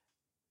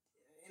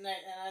 and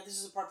this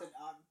is the part that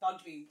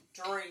bugged me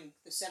during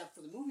the setup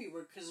for the movie,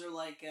 where because they're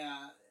like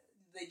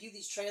they do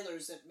these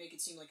trailers that make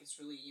it seem like it's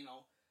really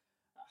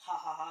ha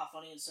ha ha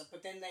funny and stuff,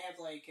 but then they have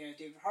like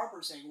David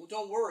Harbour saying, "Well,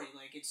 don't worry,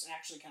 like it's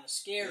actually kind of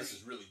scary. This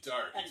is really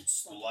dark. And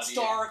it's like, bloody it's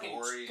dark and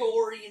and gory. it's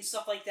gory and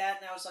stuff like that."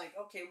 And I was like,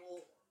 "Okay,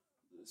 well,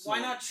 why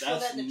not show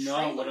that in the That's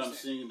not what trailers I'm then?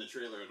 seeing in the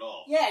trailer at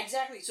all. Yeah,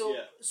 exactly. So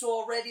Yeah. so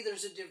already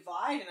there's a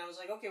divide, and I was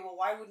like, okay, well,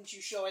 why wouldn't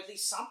you show at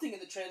least something in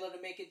the trailer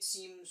to make it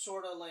seem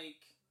sort of like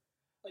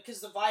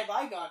because the vibe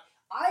I got,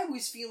 I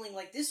was feeling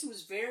like this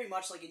was very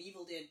much like an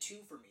Evil Dead 2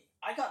 for me.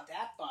 I got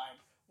that vibe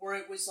where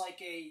it was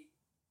like a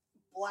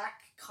black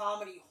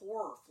comedy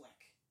horror flick.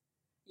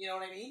 You know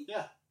what I mean?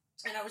 Yeah.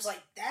 And I was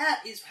like,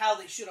 that is how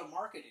they should have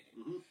marketed it.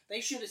 Mm-hmm.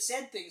 They should have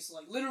said things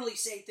like, literally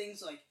say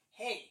things like,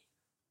 hey,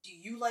 do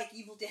you like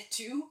Evil Dead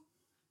 2?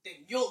 Then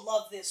you'll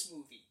love this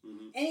movie.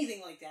 Mm-hmm.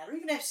 Anything like that. Or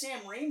even have Sam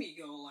Raimi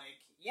go like,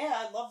 yeah,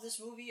 I love this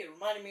movie. It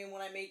reminded me of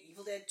when I made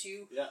Evil Dead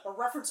 2. Yeah. Or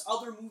reference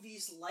other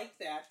movies like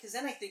that. Because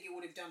then I think it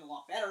would have done a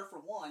lot better, for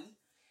one.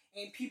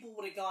 And people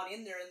would have gone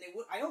in there and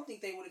I don't think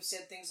they would have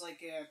said things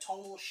like a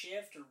tonal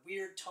shift or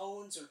weird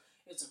tones or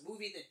it's a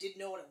movie that didn't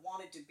know what it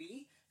wanted to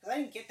be. Because I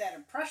didn't get that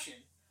impression.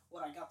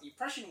 What I got the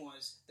impression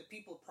was the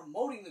people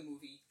promoting the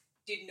movie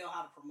didn't know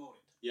how to promote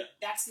it. Yeah.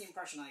 That's the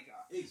impression I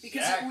got. Exactly.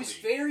 Because it was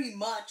very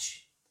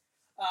much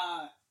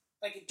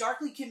like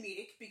darkly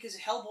comedic, because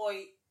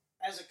Hellboy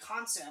as a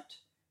concept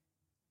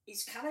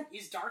is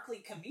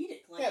darkly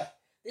comedic. Like, yeah.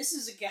 This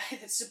is a guy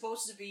that's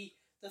supposed to be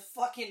the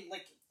fucking,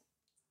 like,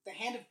 the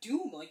hand of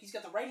doom. Like, he's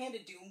got the right hand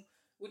of doom,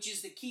 which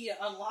is the key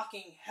to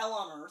unlocking hell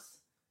on Earth.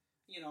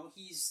 You know,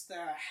 he's the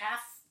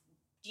half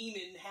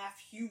demon, half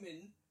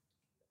human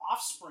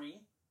offspring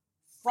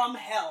from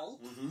hell,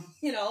 Mm-hmm.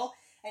 you know,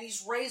 and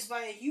he's raised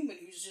by a human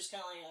who's just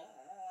kind of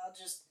like,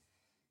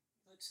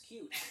 looks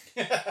cute.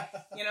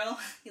 You know,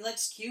 he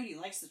looks cute. He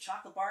likes the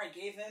chocolate bar I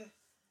gave him.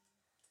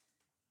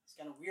 He's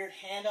got a weird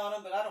hand on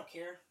him, but I don't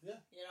care. Yeah.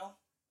 You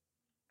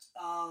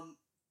know?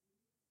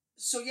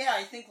 So yeah,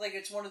 I think like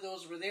it's one of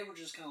those where they were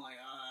just kind of like,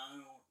 I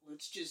don't know,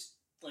 let's just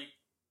like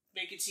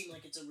make it seem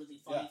like it's a really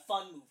funny,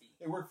 fun movie.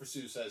 It worked for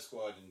Suicide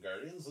Squad and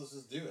Guardians. Let's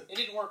just do it. It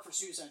didn't work for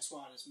Suicide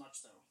Squad as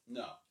much though.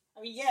 No.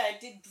 I mean, yeah, it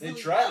did really They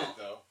tried well. it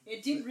though.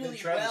 It did really They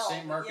tried well. the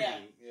same but marketing.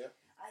 Yeah. Yeah.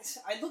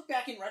 I look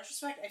back in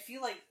retrospect, I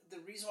feel like the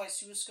reason why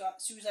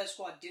Suicide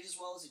Squad did as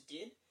well as it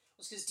did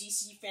was because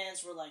DC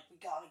fans were like, we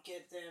gotta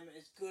get them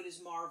as good as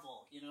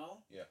Marvel, you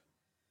know? Yeah.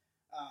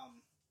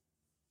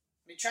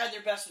 They tried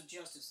their best with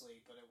Justice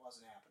League, but it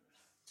wasn't happening.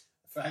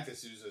 The fact that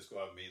Suicide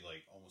Squad made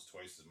like almost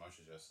twice as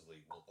much as Justice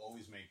League will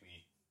always make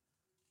me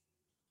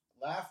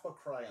laugh but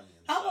cry on the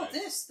inside. How about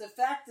this? The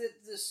fact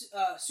that the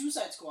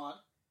Suicide Squad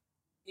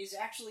is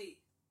actually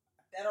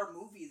a better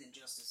movie than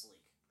Justice League.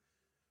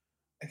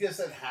 I guess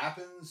that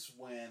happens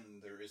when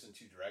there isn't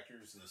two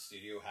directors in the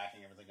studio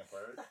hacking everything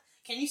apart.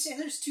 Can you say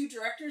there's two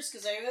directors?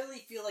 Because I really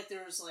feel like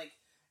there's like,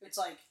 it's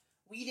like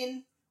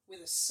Whedon with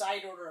a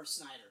side order of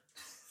Snyder.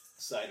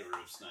 Side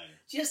order of Snyder.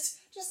 Just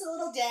a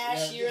little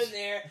dash here and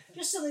there,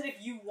 just so that if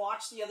you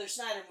watch the other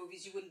Snyder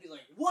movies, you wouldn't be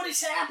like, what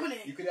is happening?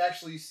 You could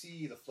actually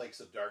see the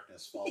flakes of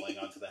darkness falling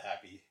onto the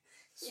happy,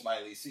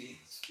 smiley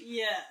scenes.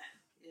 Yeah,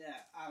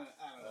 I don't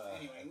know.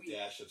 Anyway, a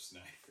dash of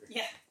Snyder.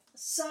 Yeah,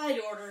 side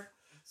order.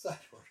 Side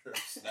order of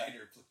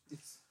Snyder,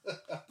 please.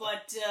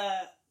 But,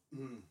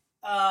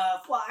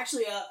 well,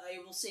 actually, I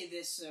will say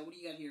this. What do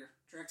you got here?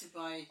 Directed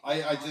by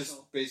I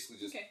just basically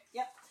just... Okay,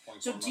 yep.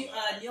 So,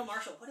 Neil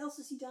Marshall, what else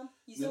has he done?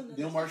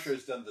 Neil Marshall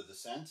has done The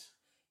Descent.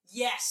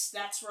 Yes,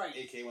 that's right.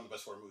 A.K.A. one of the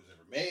best horror movies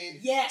ever made.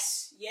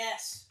 Yes.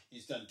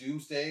 He's done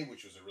Doomsday,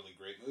 which was a really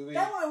great movie.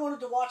 That one I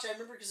wanted to watch. I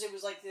remember because it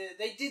was like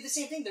they did the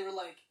same thing. They were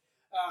like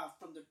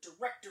from the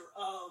director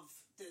of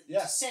The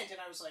Descent, and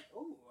I was like, I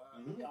want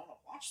to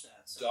watch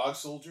that. So. Dog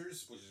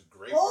Soldiers, which is a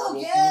great werewolf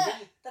movie.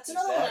 That's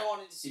another one I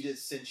wanted to see. He did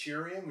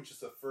Centurion, which is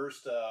the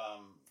first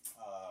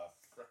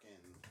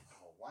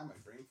why am I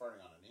brain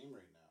farting on a name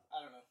right now?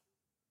 I don't know.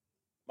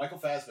 Michael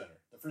Fassbender.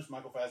 The first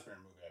Michael Fassbender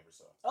movie I ever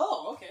saw.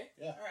 Oh, okay.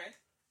 Yeah. All right.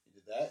 He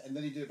did that, and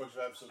then he did a bunch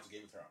of episodes of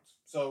Game of Thrones.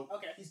 So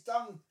he's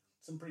done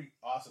some pretty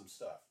awesome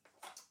stuff.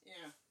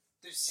 Yeah.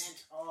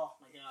 Descent. Oh,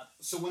 my God.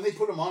 So when they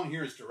put him on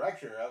here as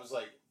director, I was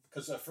like,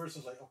 because at first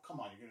I was like, oh,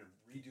 come on, you're going to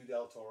redo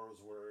Del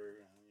Toro's work.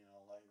 And,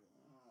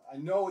 I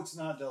know it's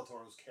not Del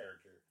Toro's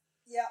character.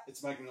 Yeah.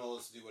 It's Mike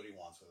Mignola to do what he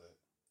wants with it.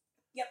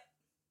 Yep.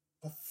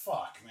 But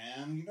fuck,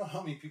 man. You know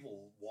how many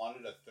people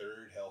wanted a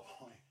third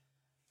Hellboy?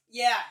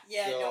 Yeah,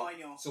 I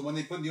know. So when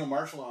they put Neil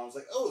Marshall on, I was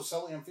like, oh,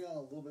 suddenly I'm feeling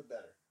a little bit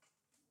better.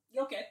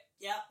 Okay,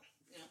 yeah.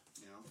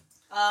 You know?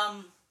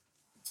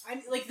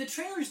 I like the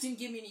trailers didn't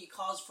give me any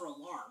cause for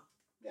alarm.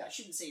 Yeah. I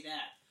shouldn't say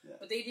that. Yeah.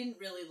 But they didn't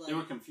really like... They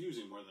were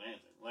confusing more than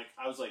anything. Like,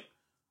 I was like,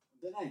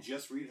 didn't I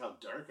just read how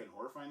dark and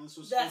horrifying this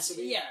was supposed to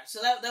be? Yeah,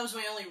 so that was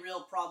my only real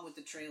problem with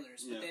the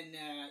trailers. But then,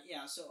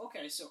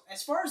 so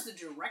as far as the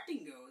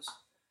directing goes,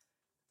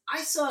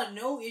 I saw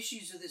no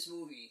issues with this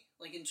movie,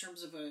 like, in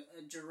terms of a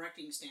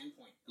directing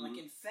standpoint. Like,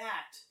 in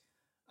fact,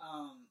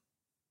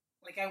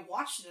 I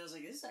watched it and I was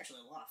like, this is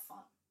actually a lot of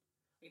fun.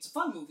 Like, it's a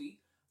fun movie.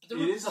 But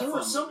there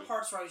were some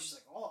parts where I was just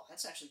like, oh,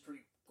 that's actually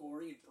pretty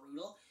gory and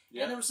brutal.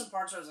 Yeah. And there were some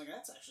parts where I was like,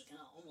 that's actually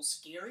kind of almost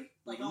scary.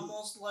 Like,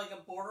 almost like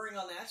a bordering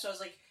on that. So I was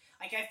like,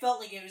 I felt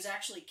like it was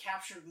actually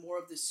captured more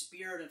of the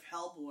spirit of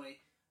Hellboy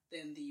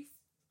than the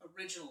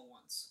original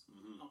ones.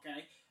 Mm-hmm.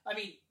 Okay? I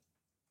mean,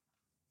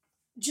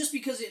 just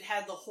because it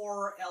had the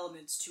horror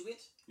elements to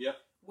it. Yep.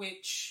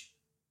 Which,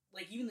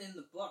 like, even in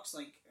the books,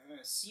 like,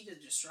 Seed of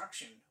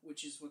Destruction,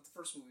 which is what the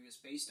first movie was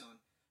based on,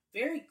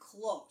 very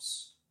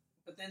close.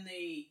 But then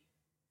they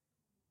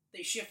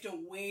shift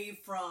away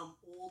from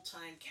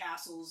old-time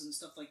castles and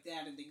stuff like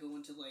that, and they go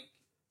into, like,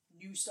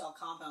 new-style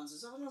compounds and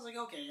stuff. And I was like,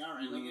 okay, all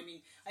right. Mm-hmm. Like, I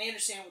mean, I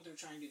understand what they're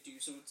trying to do,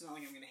 so it's not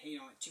like I'm going to hate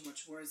on it too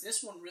much. Whereas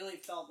this one really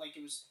felt like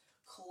it was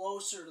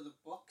closer to the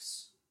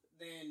books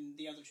than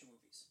the other two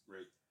movies.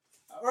 Right.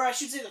 Or I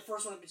should say the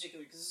first one in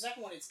particular, because the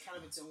second one, it's kind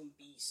of its own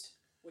beast,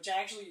 which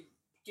I actually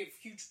give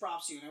huge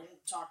props to, and I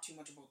won't talk too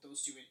much about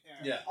those two.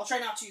 I'll try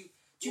not to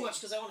too much,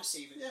 because I want to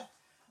save it. Yeah.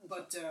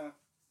 But,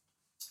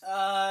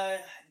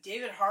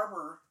 David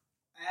Harbour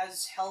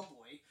as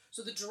Hellboy.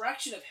 So the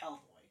direction of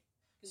Hellboy,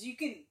 because you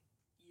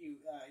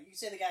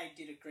say the guy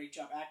did a great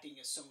job acting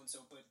as so and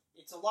so, but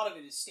it's a lot of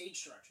it is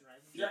stage direction,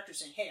 right? The director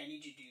saying, "Hey, I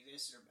need you to do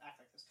this or act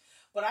like this."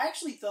 But I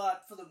actually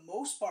thought, for the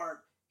most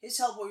part, his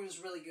Hellboy was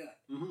really good.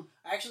 Mm-hmm.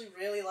 I actually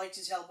really liked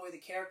his Hellboy. The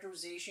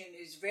characterization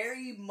is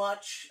very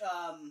much,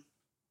 I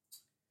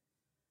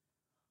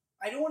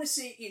don't want to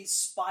say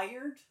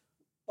inspired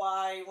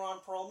by Ron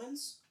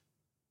Perlman's,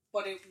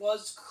 but it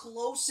was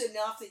close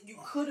enough that you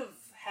could have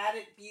had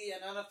it be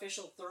an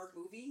unofficial third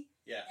movie.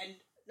 Yeah. And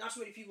not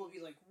too many people would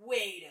be like,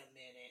 wait a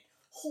minute,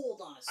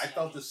 hold on a second. I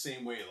felt the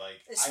same way.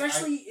 Like,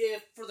 especially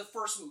if for the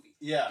first movie.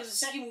 Yeah. Because the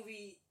second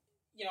movie,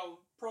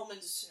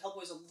 Perlman's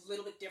Hellboy is a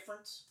little bit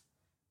different.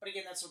 But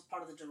again, that's a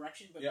part of the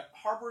direction. But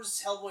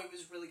Harbour's Hellboy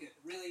was really good.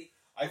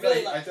 I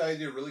thought he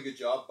did a really good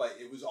job, but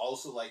it was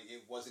also like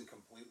it wasn't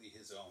completely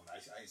his own.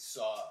 I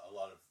saw a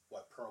lot of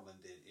what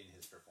Perlman did in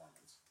his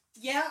performance.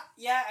 Yeah,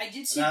 I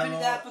did see a bit of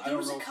that, but there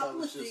was a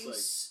couple of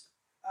things.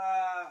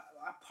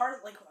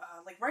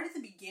 Like right at the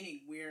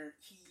beginning where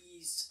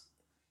he's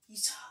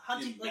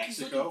hunting, like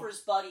he's looking for his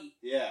buddy.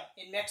 Yeah.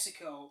 In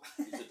Mexico.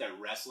 Is it that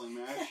wrestling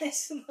match?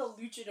 It's in the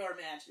luchador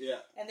match. Yeah.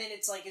 And then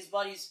it's like his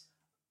buddy's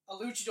a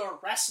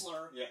luchador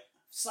wrestler. Yeah.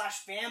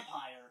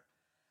 /vampire.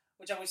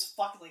 which I was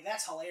fucking like,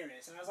 that's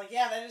hilarious. And I was like,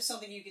 yeah, that is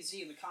something you can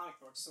see in the comic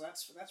books, so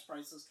that's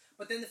priceless.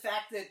 But then the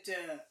fact that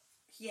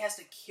he has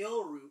to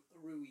kill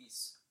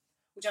Ruiz,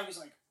 which I was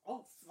like,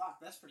 oh fuck,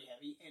 that's pretty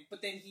heavy.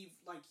 But then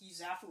he's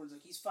afterwards,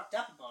 like, he's fucked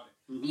up about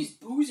it. Mm-hmm. He's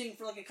boozing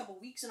for like a couple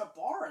weeks in a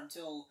bar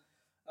until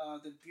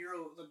the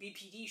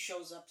BPD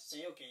shows up to say,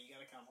 okay, you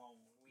gotta come home.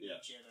 We need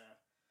you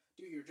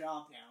to do your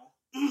job now.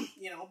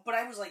 You know, but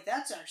I was like,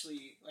 that's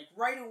actually, like,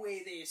 right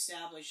away they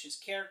establish his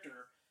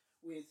character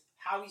with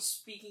how he's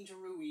speaking to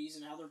Ruiz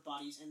and how they're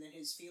buddies, and then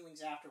his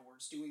feelings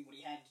afterwards, doing what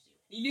he had to do.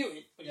 He knew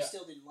it, but he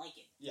still didn't like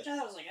it. Yeah. Which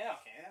I was like, oh,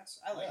 okay,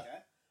 I like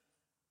that.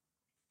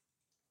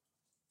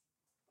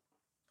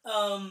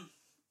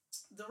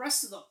 The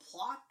rest of the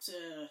plot,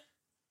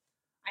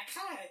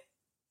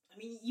 I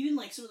mean, even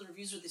like some of the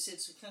reviews where they said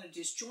it's kind of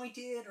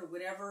disjointed or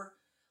whatever,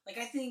 like,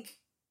 I think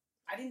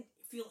I didn't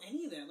feel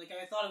any of that. Like,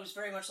 I thought it was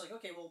very much like,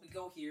 okay, well, we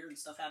go here and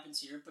stuff happens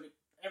here, but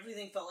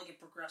everything felt like it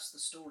progressed the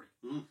story.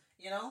 Mm.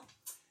 You know?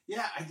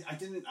 Yeah, I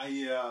didn't.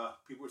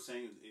 People were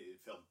saying it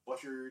felt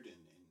butchered and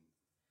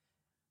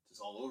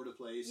just all over the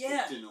place.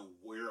 Yeah. It didn't know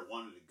where it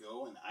wanted to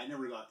go, and I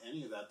never got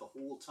any of that the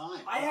whole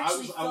time. I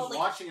actually felt I was like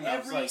watching and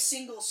every I was like,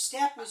 single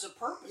step was a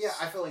purpose. yeah,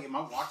 I felt like, am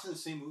I watching the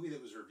same movie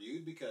that was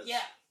reviewed? Because Yeah.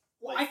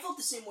 Well, like, I felt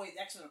the same way with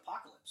X-Men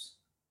Apocalypse.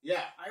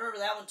 yeah, I remember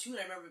that one too, and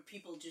I remember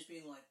people just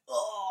being like,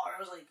 oh, and I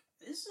was like,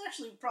 this is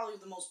actually probably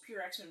the most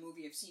pure X-Men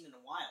movie I've seen in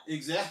a while.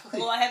 exactly.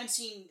 Well, I haven't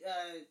seen,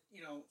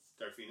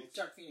 Dark Phoenix.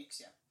 Dark Phoenix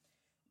yet.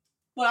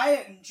 But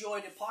I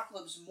enjoyed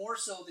Apocalypse more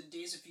so than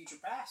Days of Future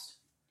Past.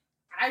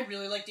 I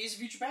really like Days of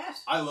Future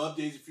Past. I love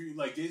Days of Future.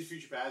 Like, Days of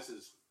Future Past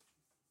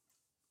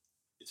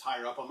it's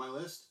higher up on my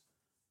list,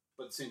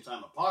 but at the same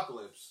time,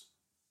 Apocalypse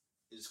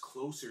is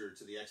closer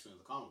to the X-Men of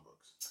the comic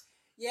books.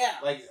 Yeah.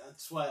 Like,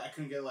 that's why I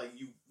couldn't get, like,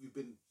 you've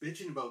been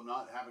bitching about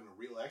not having a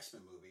real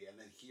X-Men movie, and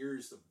then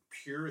here's the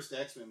purest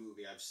X-Men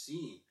movie I've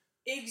seen.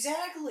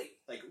 Exactly.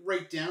 Like,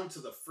 right down to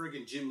the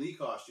friggin' Jim Lee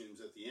costumes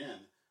at the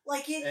end.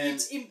 Like,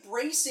 it's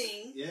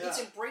embracing Yeah.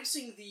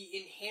 the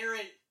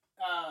inherent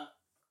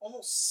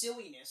almost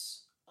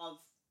silliness of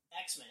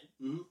X-Men,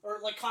 Mhm. or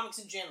like comics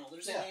in general.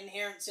 There's Yeah. an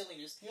inherent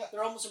silliness. Yeah.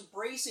 They're almost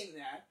embracing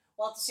that,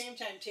 while at the same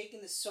time taking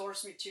the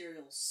source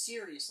material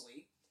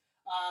seriously.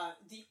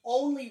 The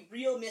only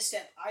real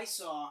misstep I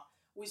saw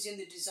was in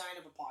the design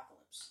of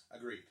Apocalypse.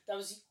 Agreed. That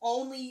was the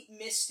only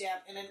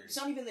misstep, and then Agreed. it's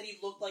not even that he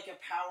looked like a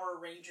Power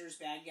Rangers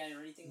bad guy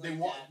or anything They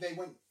like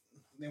that.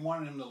 They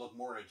wanted him to look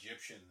more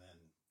Egyptian than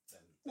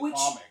the Which-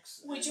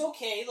 comics. Which, And-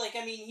 okay, like,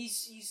 I mean,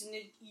 he's an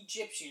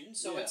Egyptian,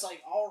 so Yeah. it's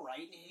like,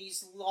 alright, and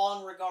he's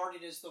long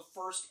regarded as the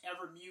first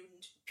ever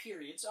mutant,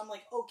 period. So I'm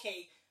like,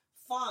 okay,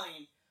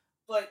 fine,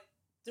 but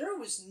there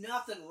was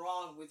nothing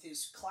wrong with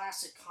his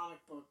classic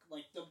comic book,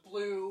 like the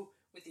blue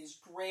with his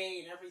gray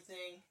and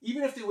everything.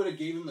 Even if they would have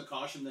gave him the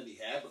costume that he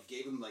had, but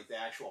gave him, like, the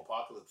actual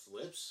Apocalypse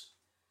lips,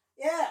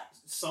 Yeah,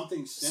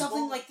 something simple.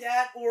 something like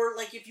that, or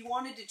like if you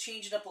wanted to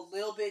change it up a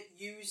little bit,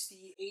 use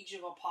the Age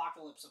of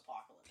Apocalypse.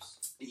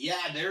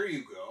 Yeah, there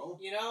you go.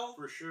 You know?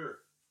 For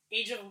sure.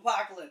 Age of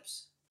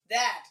Apocalypse.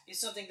 That is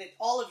something that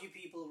all of you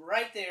people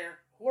right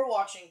there who are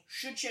watching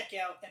should check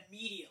out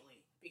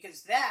immediately.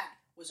 Because that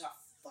was a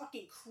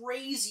fucking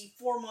crazy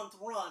 4-month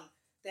run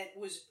that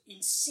was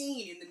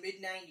insane in the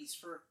mid-90s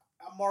for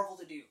Marvel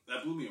to do.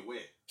 That blew me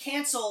away.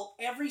 Cancel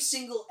every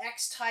single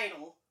X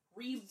title,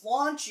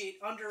 relaunch it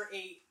under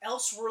a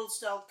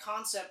Elseworld-style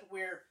concept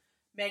where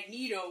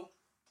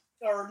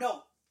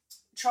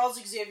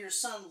Charles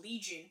Xavier's son,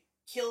 Legion,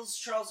 kills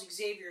Charles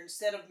Xavier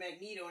instead of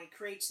Magneto and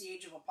creates the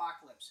Age of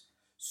Apocalypse.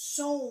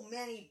 So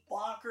many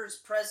bonkers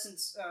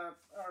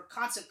or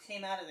concept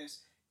came out of this.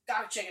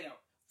 Gotta check it out.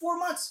 4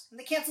 months, and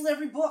they canceled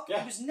every book.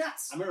 Yeah. It was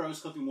nuts. I remember I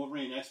was collecting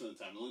Wolverine and X-Men at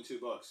the time, only $2.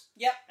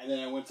 Yep. And then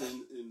I went to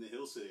in the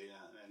Hill City,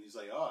 and he's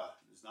like, "Oh,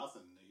 there's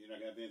nothing. You're not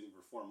gonna have anything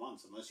for 4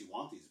 months unless you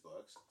want these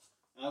books."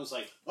 And I was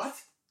like, "What?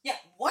 Yeah,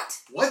 what?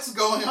 What's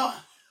going on?"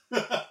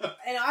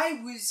 And I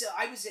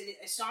was in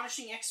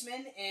Astonishing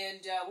X-Men,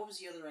 and what was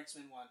the other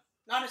X-Men one?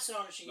 Not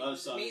Astonishing. Not It was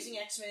Astonishing. Amazing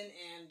X-Men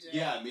and...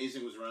 Yeah,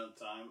 Amazing was around the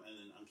time, and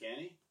then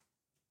Uncanny?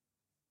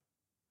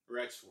 Or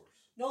X-Force?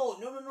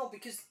 No,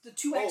 because the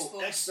two X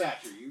books...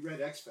 X-Factor. You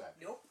read X-Factor.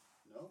 Nope.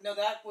 No? No,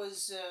 that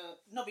was...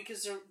 no,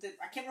 because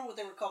I can't remember what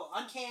they were called.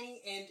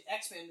 Uncanny and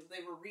X-Men,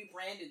 they were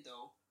rebranded,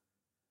 though.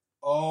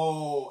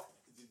 Oh,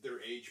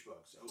 they're age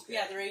books. Okay.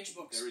 Yeah, they're age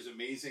books. There was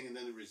Amazing, and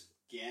then there was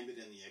Gambit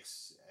and the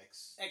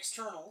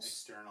Externals.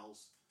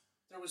 Externals.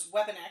 There was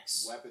Weapon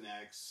X. Weapon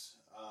X.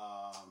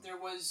 There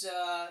was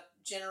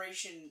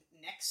Generation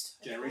Next.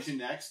 I think it Generation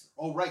Next.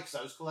 Oh, right, because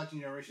I was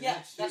collecting Generation Yeah,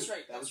 Next, too. that's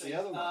right, That that's was right. the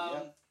other one,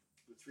 yeah.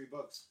 The 3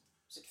 books.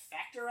 was. Was it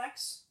Factor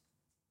X?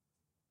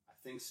 I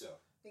think so.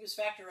 I think it was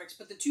Factor X.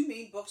 But the two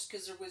main books,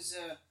 because there was...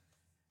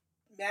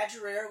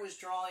 Majorera was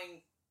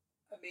drawing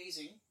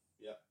Amazing.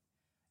 Yep.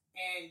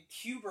 And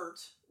Kubert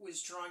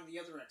was drawing the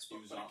other X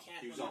book, but I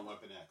can't He was remember. on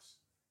Weapon X.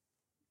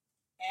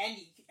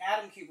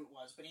 Adam Kubert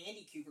was, but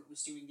Andy Kubert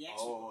was doing the X-Men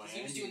Oh, because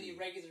he was doing Andy. the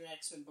regular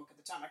X-Men book at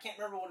the time. I can't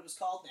remember what it was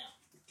called now.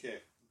 Okay.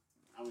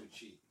 I'm going to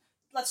cheat.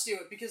 let's do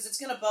it because it's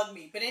gonna bug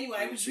me. But anyway,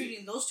 I was see.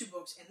 reading those two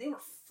books and they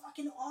were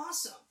fucking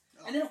awesome.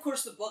 Oh. And then of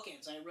course the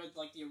bookends. I read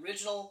like the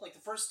original, like the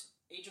first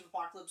Age of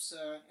Apocalypse,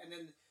 and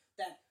then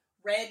that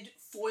red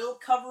foil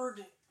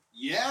covered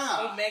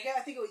Omega.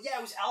 I think it was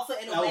it was Alpha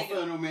and Omega.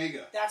 Alpha and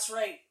Omega. That's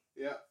right.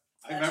 Yeah,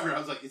 I remember. Right. I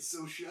was like, it's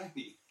so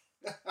shiny.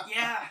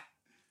 Yeah,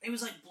 it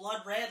was like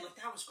blood red. Like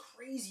that was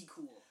crazy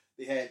cool.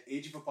 They had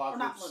Age of Apocalypse. Or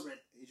not blood red.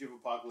 Age of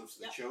Apocalypse,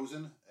 The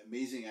Chosen,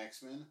 Amazing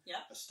X-Men,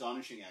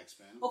 Astonishing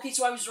X-Men. Okay,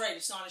 so I was right.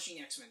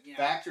 Astonishing X-Men. Yeah.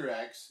 Factor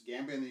X,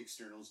 Gambit and the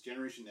Externals,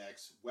 Generation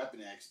X,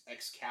 Weapon X,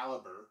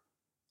 Excalibur.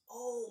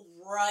 Oh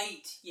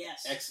right,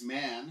 yes.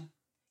 X-Man.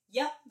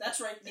 Yep,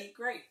 that's right. Nate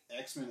Gray.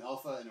 X-Men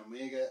Alpha and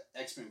Omega,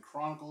 X-Men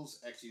Chronicles,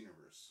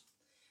 X-Universe.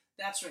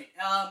 That's right.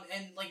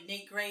 And like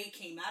Nate Gray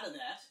came out of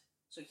that,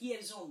 so he had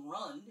his own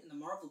run in the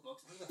Marvel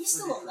books. He's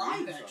still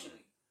alive,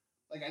 actually.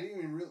 Like I didn't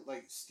even realize.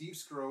 Like Steve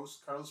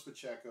Skroce, Carlos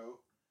Pacheco,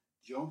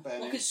 Joe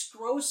Bennett. Well, because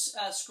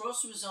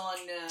Skroce was on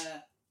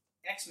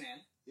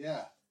X-Men.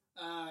 Yeah.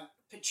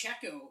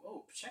 Pacheco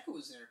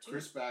was there too.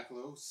 Chris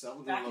Bacalo,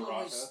 Salvador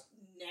LaRocca. Was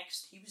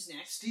next. He was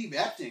next. Steve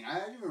Epting. I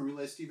didn't even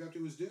realize Steve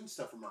Epting was doing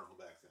stuff for Marvel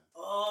back then.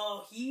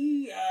 Oh,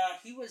 he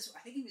was. I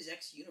think he was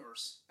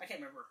X-Universe. I can't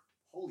remember.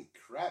 Holy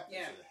crap!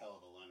 Yeah. That's a hell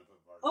of a lineup of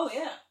artists. Oh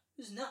yeah, it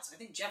was nuts. I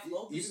think Jeff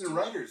Loeb. Even the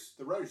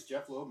writers,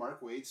 Jeff Loeb,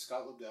 Mark Waid,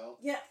 Scott Lobdell.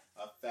 Yeah.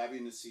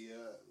 Fabian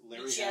Nacia,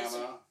 Larry Nicieza.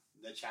 Hama,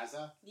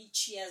 Nicieza.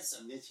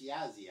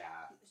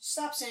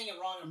 Stop saying it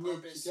wrong on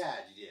purpose. Yeah,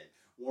 you did.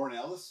 Warren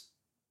Ellis.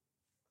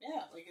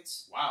 Yeah, like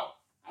it's... Wow.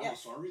 I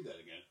almost want to read that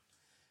again.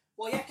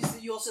 Well, yeah, because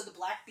you also had the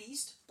Black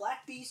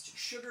Beast,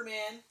 Sugar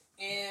Man,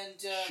 and...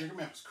 Sugar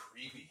Man was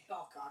creepy.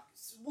 Oh, God.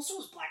 Well, so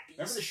was Black Beast.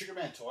 Remember the Sugar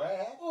Man toy I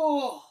had?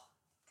 Oh!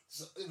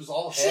 So it was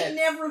all head. Should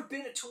never have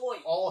been a toy.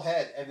 All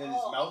head, and then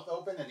his mouth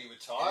open, and he would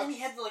talk. And then he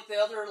had the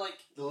other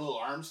the little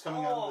arms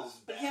coming out of his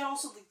back. But he had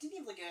also didn't he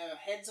have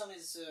heads on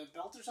his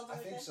belt or something?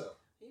 I think so.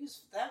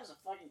 That was a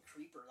fucking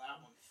creeper.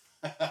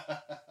 That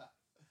one.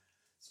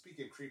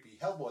 Speaking of creepy,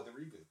 Hellboy the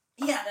reboot.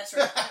 Yeah, that's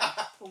right.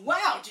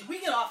 Wow, did we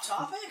get off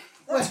topic?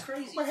 That's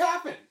crazy. What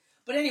happened?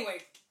 But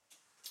anyway,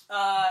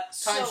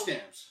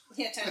 timestamps.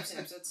 Yeah,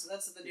 timestamps.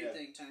 That's the new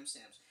thing.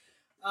 Timestamps.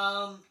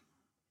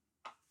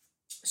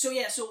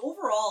 So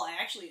overall,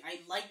 I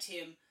liked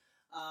him.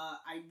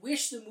 I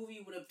wish the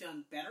movie would have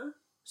done better,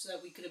 so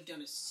that we could have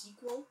done a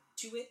sequel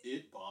to it.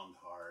 It bombed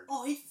hard.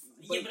 Oh,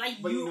 but I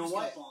knew it was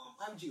going to bomb.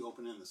 Why would you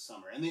open it in the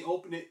summer? And they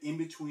opened it in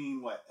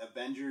between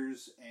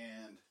Avengers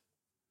and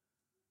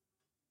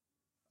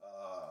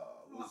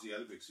what was the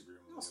other big superhero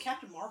movie? It was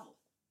Captain Marvel.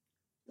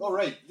 Oh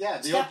right, yeah.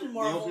 They opened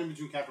in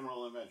between Captain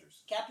Marvel and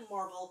Avengers. Captain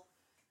Marvel.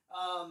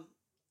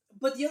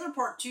 But the other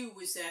part too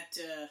was that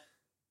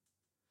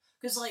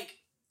because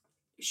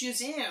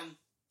Shazam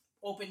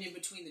opened in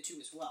between the two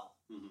as well.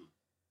 Mm-hmm.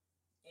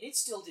 And it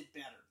still did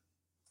better.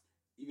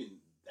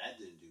 Even that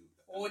didn't do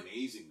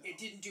amazing, though. It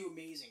didn't do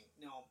amazing,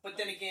 no. But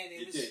then again,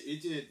 it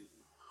did,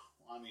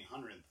 well,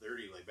 130,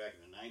 back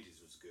in the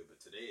 90s was good,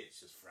 but today it's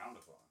just frowned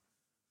upon.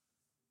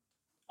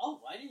 Oh,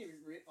 I didn't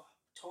even read...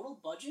 total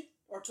budget?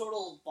 Or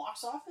total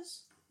box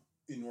office?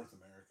 In North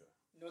America.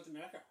 North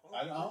America? Oh,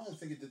 I don't even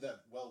think it did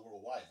that well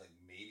worldwide.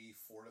 Maybe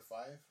 4 to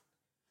 5.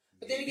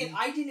 But then again,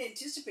 I didn't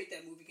anticipate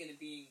that movie going to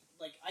be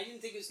I didn't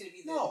think it was going to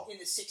be in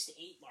the 6 to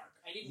 8 mark.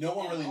 I didn't. No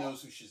one really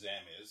knows who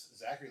Shazam is.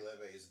 Zachary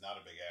Levi is not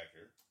a big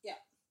actor. Yeah.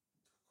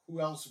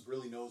 Who else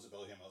really knows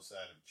about him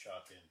outside of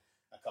Chuck and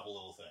a couple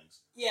little things?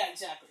 Yeah,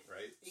 exactly.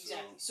 Right.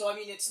 Exactly. So I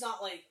mean, it's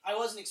not I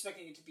wasn't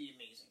expecting it to be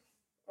amazing,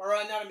 or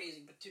not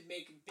amazing, but to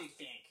make a big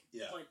bank.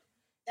 Yeah. But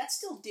that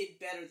still did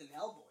better than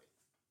Hellboy.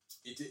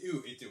 It did.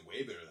 It did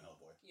way better than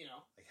Hellboy.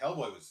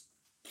 Hellboy was.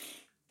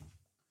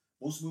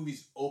 Most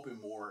movies open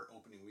more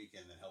opening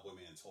weekend than Hellboy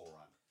made its whole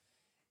run.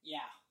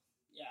 Yeah.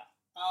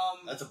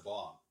 That's a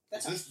bomb.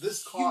 That's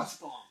this huge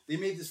cost, bomb. They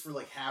made this for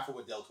half of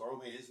what Del Toro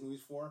made his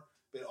movies for,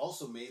 but it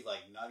also made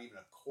not even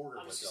a quarter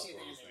of what Del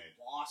Toro's made.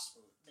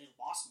 They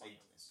lost money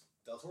on this.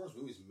 Del Toro's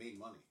movies made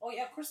money. Oh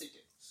yeah, of course they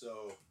did.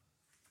 So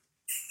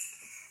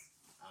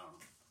I don't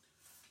know.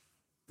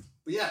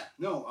 But yeah,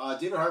 no,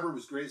 David Harbour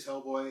was great as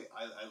Hellboy.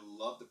 I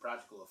love the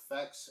practical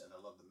effects and I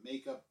love the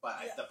makeup, but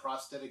the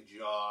prosthetic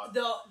jaw.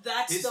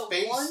 His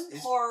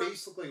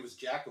face looked like it was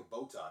jacked with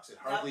Botox. It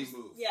hardly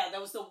moved. Yeah,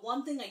 that was the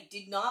one thing I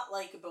did not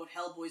like about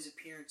Hellboy's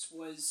appearance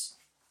was,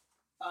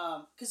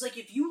 because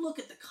if you look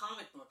at the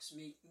comic books,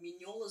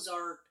 Mignola's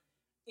art,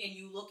 and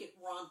you look at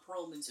Ron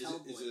Perlman's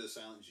Hellboy. Is it a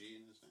silent G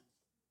in this name?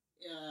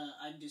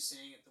 I'm just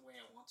saying it the way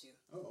I want to.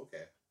 Oh,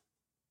 okay.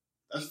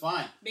 That's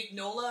fine.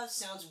 Mignola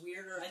sounds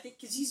weirder. I think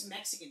because he's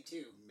Mexican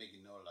too.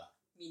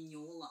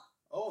 Mignola.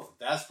 Oh,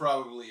 that's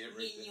probably it.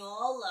 Right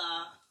Mignola.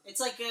 There. It's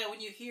like when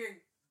you hear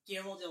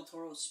Guillermo del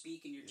Toro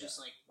speak, and you're just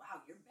like,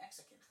 "Wow, you're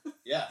Mexican."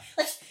 Yeah.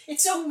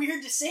 It's so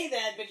weird to say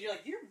that, but you're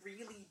like, "You're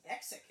really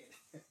Mexican."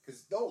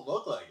 Because don't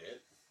look like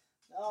it.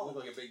 No. You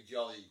look like a big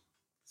jolly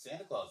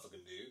Santa Claus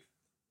looking dude,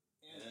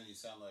 and then you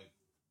sound like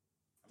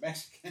a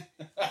Mexican.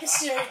 Like a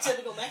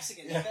stereotypical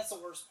Mexican. Yeah. That's the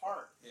worst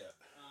part. Yeah.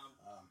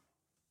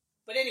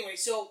 But anyway,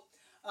 so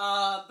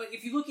But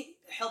if you look at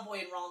Hellboy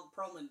and Ron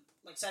Perlman,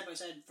 like side by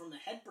side from the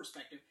head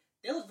perspective,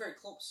 they look very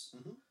close.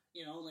 Mm-hmm.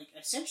 You know, like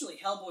essentially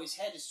Hellboy's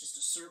head is just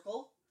a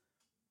circle,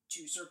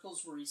 2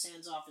 circles where he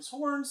sands off his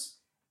horns,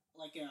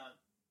 like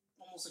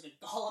almost like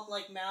a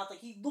golem-like mouth. Like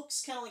he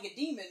looks kind of like a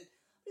demon,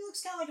 but he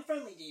looks kind of like a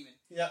friendly demon.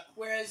 Yeah.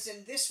 Whereas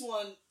in this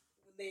one,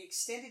 when they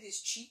extended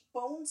his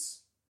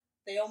cheekbones,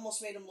 they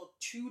almost made him look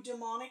too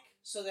demonic,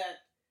 so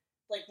that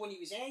like when he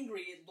was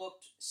angry, it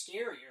looked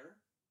scarier,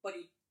 but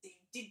they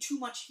did too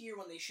much here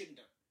when they shouldn't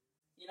have.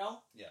 You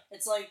know? Yeah.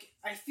 It's like,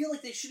 I feel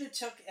like they should have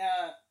took,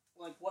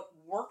 like, what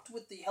worked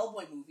with the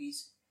Hellboy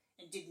movies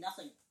and did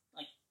nothing.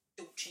 Like,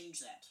 don't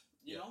change that.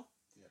 You know?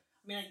 Yeah.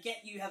 I mean, I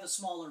get you have a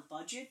smaller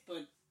budget,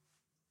 but,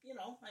 you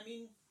know, I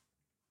mean,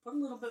 put a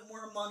little bit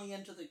more money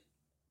into the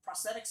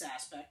prosthetics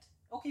aspect.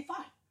 Okay,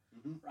 fine.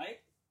 Mm-hmm.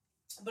 Right?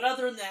 But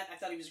other than that, I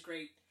thought he was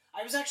great.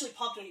 I was actually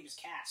pumped when he was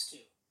cast,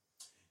 too.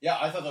 Yeah,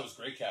 I thought that was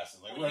great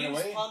casting. Like, When right he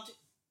was away. pumped,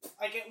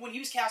 when he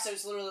was cast, I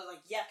was literally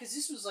like, yeah, because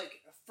this was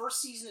like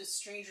first season of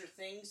Stranger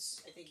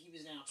Things. I think he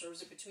was announced, or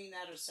was it between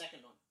that or the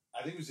second one?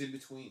 I think it was in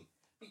between.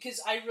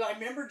 Because I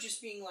remember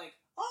just being like,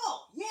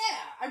 oh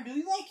yeah, I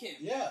really like him.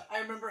 Yeah. I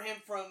remember him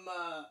from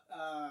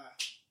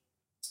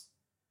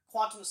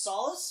Quantum of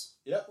Solace.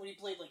 Yep. When he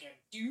played like a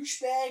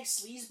douchebag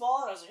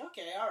sleazeball, and I was like,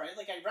 okay, all right,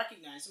 like I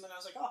recognized him, and I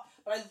was like, oh,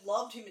 but I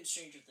loved him in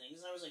Stranger Things,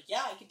 and I was like,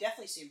 yeah, I could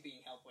definitely see him being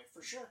Hellboy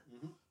for sure,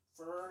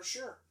 for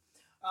sure.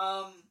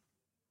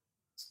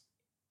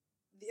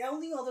 The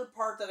only other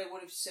part that I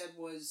would have said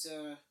was,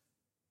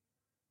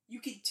 you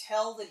could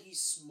tell that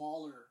he's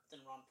smaller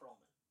than Ron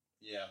Perlman.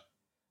 Yeah.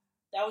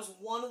 That was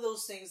one of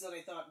those things that I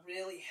thought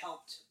really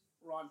helped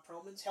Ron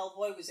Perlman's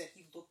Hellboy, was that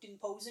he looked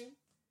imposing,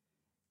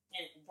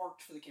 and it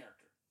worked for the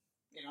character,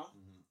 you know?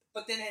 Mm-hmm.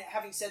 But then,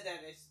 having said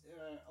that, it's,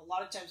 a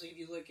lot of times, like, if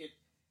you look at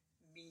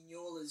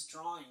Mignola's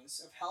drawings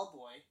of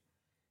Hellboy,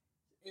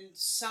 in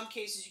some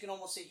cases you can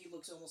almost say he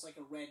looks almost like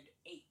a red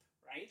ape,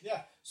 right?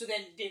 Yeah. So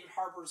then David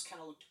Harbour's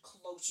kind of looked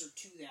closer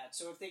to that.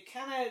 So if they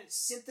kind of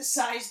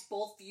synthesized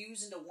both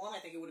views into one, I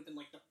think it would have been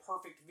like the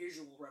perfect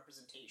visual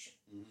representation.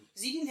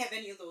 Because he didn't have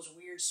any of those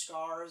weird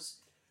scars.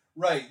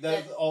 Right,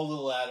 all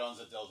little add-ons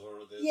that Del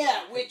Toro did.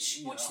 Yeah, like,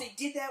 which know. they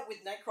did that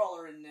with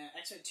Nightcrawler in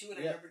X-Men 2, and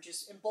I remember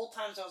and both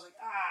times I was like,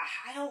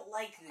 I don't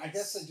like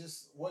this. I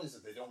guess what is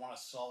it? They don't want a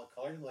solid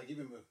color? Like,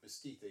 even with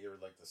Mystique, they give her,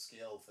 like, the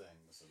scale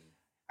things. And...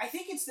 I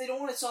think it's they don't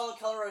want a solid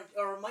color,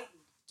 or it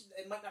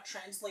might not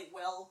translate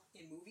well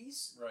in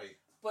movies. Right.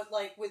 But,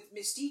 like, with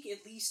Mystique,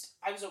 at least,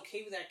 I was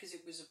okay with that, because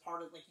it was a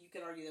part of, like, you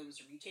could argue that it was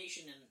a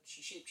mutation, and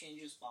she shape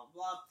changes, blah,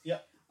 blah, blah. Yeah.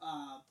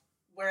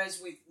 Whereas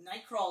with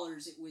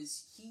Nightcrawlers, it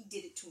was, he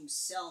did it to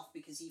himself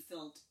because he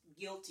felt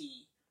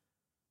guilty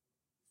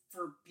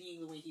for being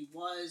the way he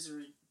was,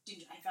 or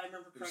if I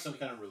remember correctly. It was some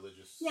kind of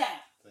religious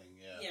thing,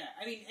 yeah. Yeah,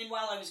 I mean, and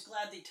while I was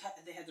glad they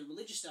had the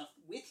religious stuff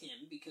with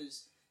him,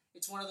 because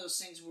it's one of those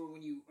things where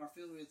when you are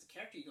familiar with the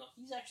character, you go,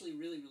 he's actually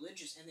really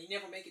religious, and they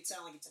never make it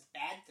sound like it's a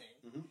bad thing.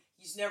 Mm-hmm.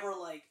 He's never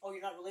like, oh,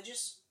 you're not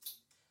religious?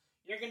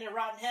 You're going to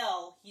rot in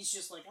hell. He's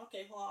just like,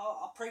 okay, well,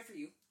 I'll pray for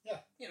you.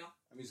 Yeah. You know.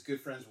 I mean, he's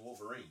good friends with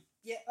Wolverine.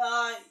 Yeah,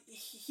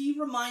 he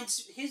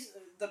reminds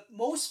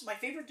my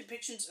favorite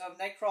depictions of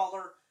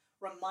Nightcrawler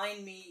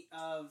remind me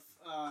of,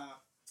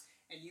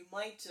 and you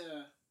might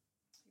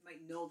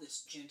know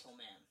this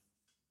gentleman.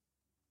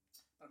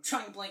 I'm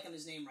trying to blank on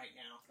his name right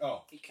now.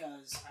 Oh.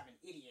 Because I'm an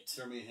idiot.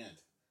 Throw me a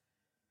hint.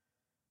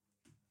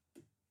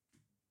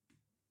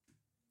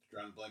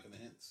 Drawing a blank on the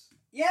hints.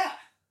 Yeah.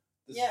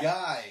 This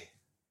guy,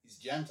 he's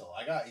gentle.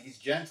 He's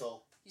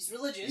gentle. He's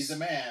religious. He's a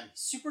man.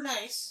 Super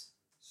nice.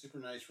 Super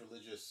nice,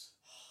 religious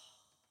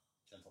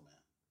gentleman.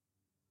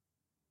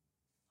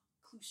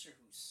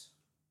 Kluserhus.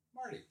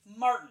 Martin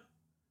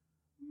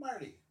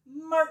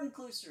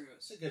Kluserhus.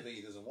 It's a good thing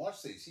he doesn't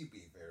watch these. He'd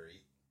be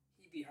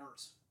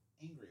hurt.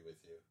 Angry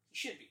with you. He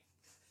should be.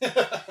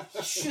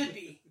 He should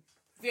be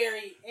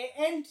very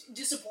and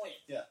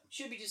disappointed. Yeah.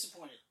 Should be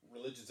disappointed.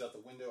 Religion's out the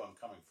window. I'm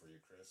coming for you,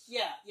 Chris.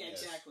 Yeah,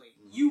 Yes. exactly.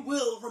 Mm-hmm. You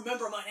will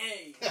remember my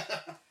name.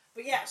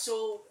 But yeah,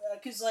 so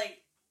because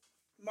like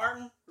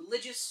Martin,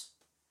 religious.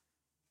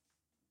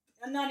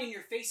 I'm not in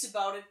your face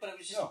about it, but it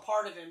was just a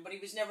part of him. But he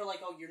was never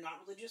like, "Oh, you're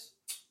not religious.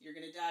 You're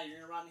gonna die. You're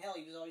gonna rot in hell."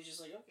 He was always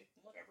just like, "Okay,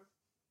 whatever,"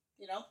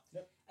 you know.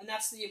 Yep. And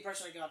that's the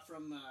impression I got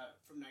from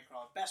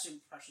Nightcrawler. Best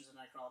impressions of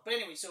Nightcrawler. But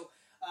anyway, so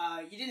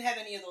you didn't have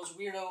any of those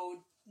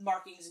weirdo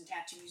markings and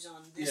tattoos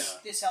on this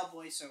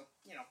Hellboy. So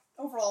you know,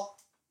 overall,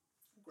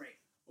 great.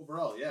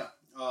 Overall, yeah.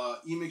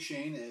 E.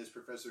 McShane as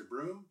Professor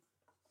Broom.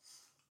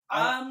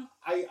 I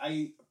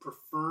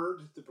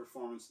preferred the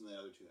performance in the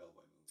other two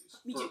Hellboy movies.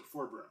 Me too.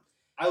 For Broom.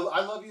 I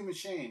love Ian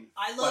McShane.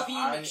 I love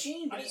Ian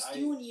McShane, but he's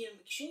doing Ian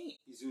McShane.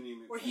 He's doing Ian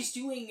McShane. Or he's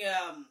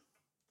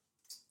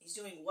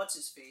doing what's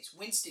his face,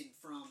 Winston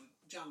from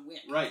John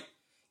Wick. Right.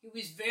 It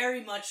was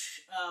very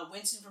much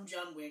Winston from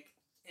John Wick.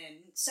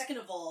 And second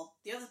of all,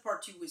 the other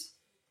part too was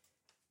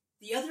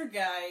the other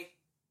guy.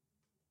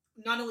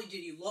 Not only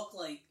did he look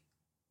like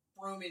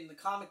Broom in the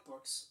comic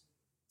books,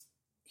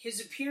 his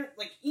appearance,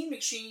 like Ian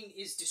McShane,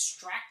 is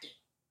distracting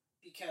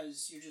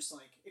because you're just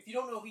like, if you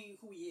don't know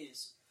who he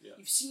is, Yeah.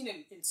 you've seen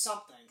him in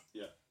something.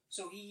 Yeah.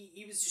 So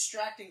he was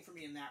distracting for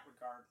me in that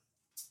regard.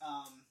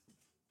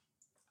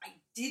 I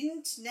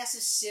didn't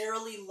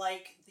necessarily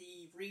like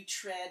the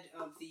retread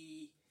of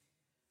the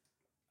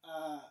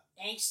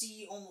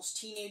angsty, almost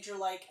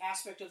teenager-like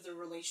aspect of the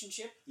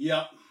relationship.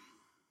 Yep.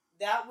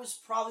 That was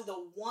probably the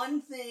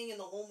one thing in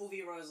the whole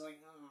movie where I was like,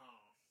 oh.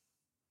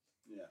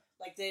 Yeah.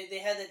 Like, they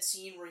had that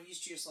scene where he's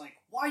just like,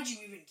 why'd you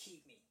even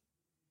keep me?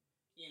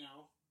 You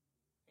know?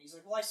 And he's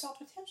like, well, I saw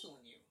potential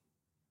in you.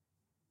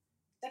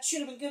 That should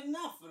have been good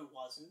enough, but it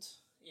wasn't.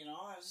 You know?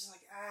 I was just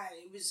like,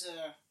 it was,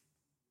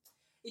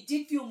 it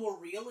did feel more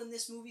real in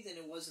this movie than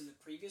it was in the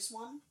previous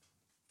one.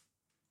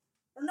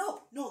 Or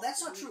no,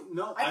 that's not true.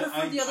 No, I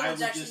prefer the other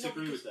ones I would actually.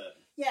 disagree No, with that.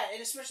 Yeah,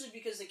 and especially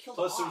because they killed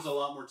Plus, him there was off. a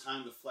lot more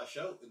time to flesh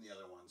out in the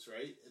other ones,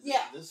 right?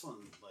 Yeah. This one,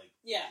 like,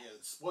 Yeah.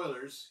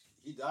 spoilers,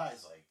 he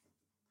dies, like,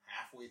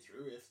 halfway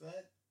through, if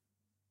that.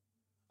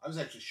 I was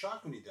actually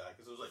shocked when he died,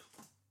 because I was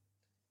like,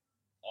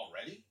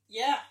 already?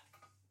 Yeah,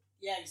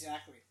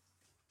 exactly.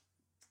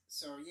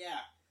 So,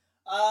 yeah.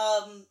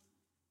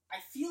 I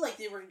feel like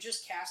they were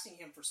just casting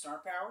him for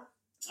star power.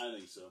 I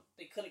think so.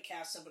 They could have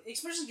cast somebody,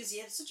 especially because he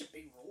had such a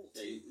big role.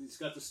 Yeah, he's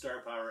got the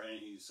star power, and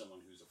he's someone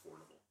who's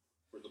affordable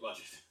for the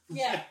budget.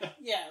 Yeah.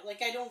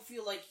 Like, I don't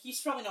feel like he's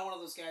probably not one of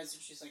those guys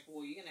that's just like,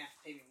 well, you're gonna have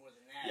to pay me more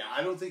than that. Yeah,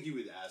 I don't think he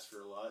would ask for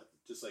a lot.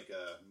 Just like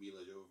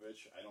Mila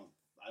Jovovich, I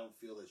don't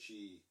feel that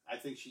she. I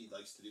think she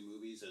likes to do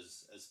movies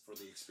as for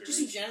the experience.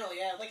 Just in general,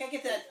 yeah. Like, I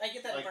get that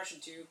Like- impression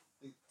too.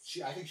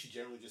 I think she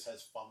generally just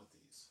has fun with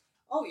these.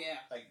 Oh yeah.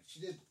 Like, she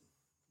did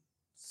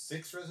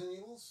 6 Resident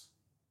Evils?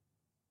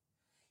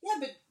 Yeah,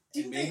 but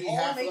didn't maybe they all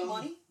half of make them-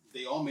 money?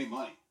 They all made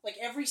money. Like,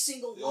 every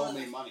single They one all of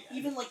made them. money.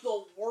 Even, like,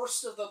 the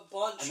worst of the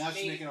bunch And now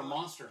she's made making a money.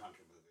 Monster Hunter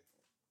movie.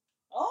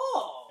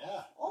 Oh.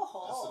 Yeah.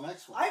 Oh. That's the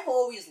next one. I've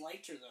always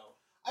liked her, though.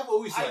 I've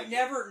always liked I've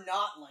never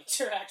not liked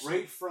her, actually.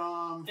 Right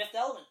from Fifth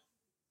Element.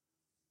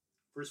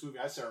 first movie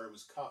I saw her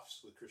was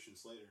Cuffs with Christian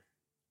Slater.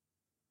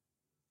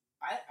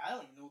 I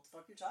don't even know what the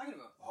fuck you're talking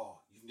about. Oh,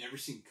 you've never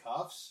seen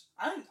Cuffs?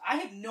 I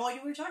have no idea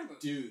what you're talking about.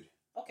 Dude.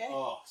 Okay. Oh,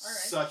 All right.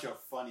 such a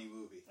funny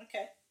movie.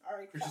 Okay. All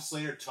right. Christian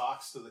Slater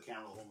talks to the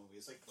camera the whole movie.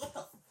 It's like, what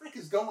the frick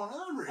is going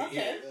on right Okay.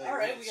 here? All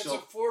right. We got So-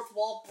 some fourth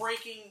wall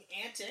breaking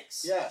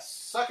antics. Yes,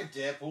 suck it,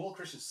 Deadpool.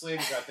 Christian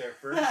Slater got there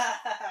first.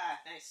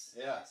 Nice.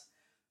 Yeah. Nice.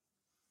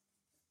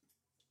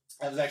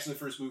 That was actually the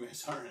first movie I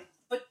saw her in.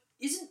 But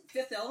isn't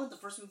Fifth Element the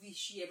first movie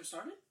she ever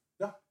started?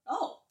 No.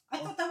 Oh, I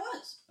No. thought that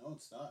was. No,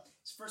 it's not.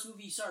 It's the first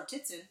movie you saw her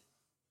tits in.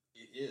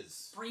 It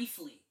is.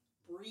 Briefly.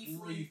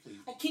 Briefly.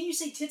 Can you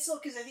say tits though?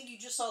 Because I think you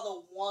just saw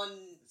the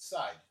one. It's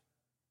side.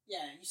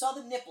 Yeah, you saw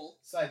the nipple.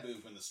 Side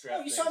boob when the strap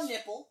Oh, you things- saw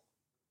nipple.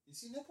 You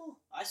see nipple?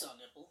 I saw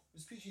nipple. It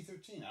was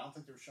PG-13. I don't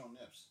think they were showing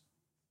nips.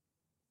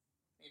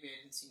 Maybe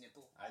I didn't see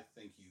nipple. I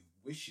think you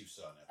wish you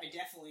saw I nipple.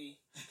 definitely.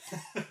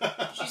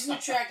 She's an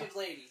attractive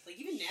lady. Like,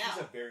 even now.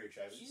 She's a very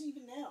attractive. She's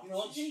even now. You know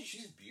what? She's aged.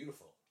 She's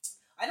beautiful.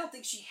 I don't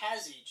think she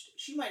has aged.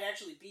 She might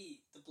actually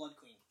be the Blood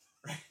Queen.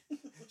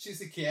 She's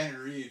the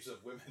Keanu Reeves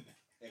of women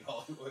in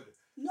Hollywood.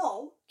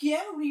 No,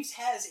 Keanu Reeves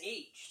has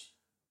aged.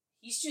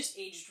 He's just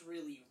aged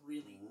really,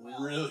 really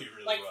well. Really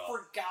Like, well.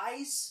 for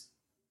guy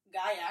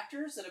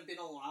actors that have been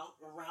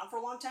around for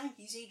a long time,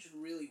 he's aged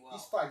really well.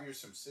 He's 5 years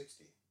from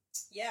 60.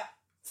 Yeah.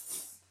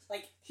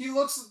 Like, He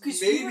looks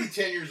 'Cause maybe we were-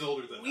 10 years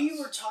older than us. we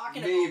were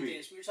talking about Maybe.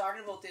 this. We were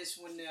talking about this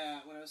when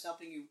I was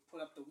helping you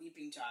put up the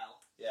weeping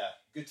tile. Yeah,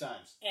 good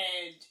times.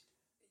 And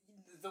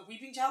the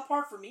weeping tile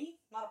part, for me,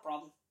 not a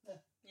problem.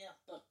 Yeah.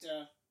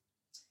 But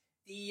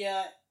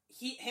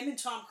him and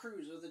Tom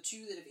Cruise are the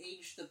two that have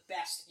aged the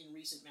best in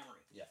recent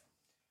memory. Yeah.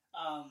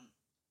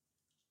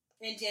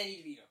 And Danny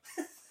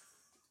DeVito.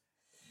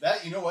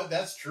 That, you know what?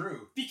 That's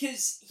true.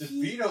 Because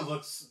DeVito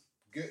looks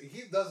good.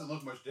 He doesn't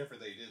look much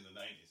different than he did in the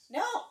 90s.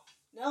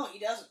 No, he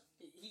doesn't.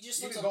 He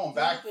just looks Even a going little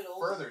back bit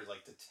older. further,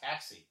 like to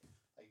Taxi.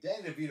 Like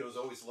Danny DeVito's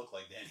always looked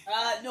like Danny.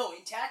 No,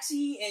 in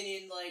Taxi and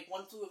in like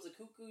One Flew Over the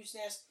Cuckoo's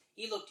Nest,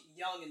 he looked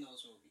young in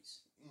those movies.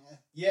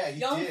 Yeah, he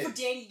Young did. for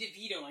Danny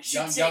DeVito, I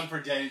should say. Young for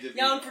Danny DeVito.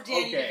 Young for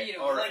Danny okay,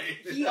 DeVito. all Like,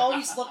 right. he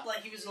always looked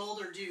like he was an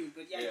older dude,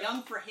 but yeah, Yeah.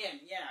 young for him,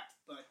 yeah.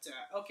 But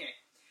okay,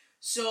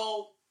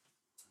 so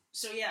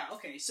yeah,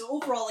 okay. So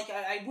overall, like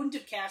I wouldn't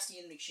have cast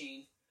Ian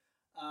McShane.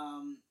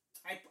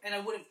 I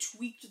would have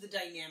tweaked the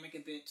dynamic a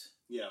bit.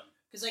 Yeah.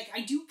 Because, like,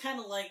 I do kind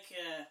of like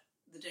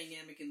the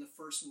dynamic in the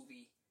first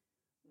movie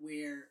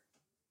where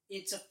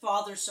it's a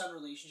father-son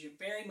relationship,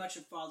 very much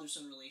a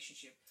father-son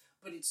relationship,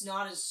 but it's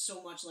not as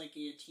so much like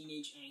a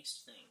teenage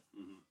angst thing.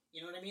 Mm-hmm.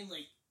 You know what I mean?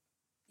 Like,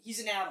 he's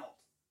an adult.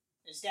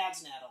 His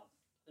dad's an adult.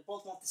 They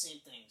both want the same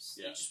things.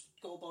 Yeah. They just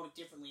go about it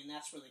differently, and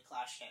that's where they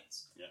clash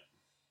heads. Yeah.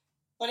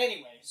 But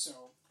anyway,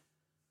 so...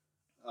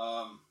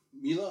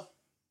 Mila?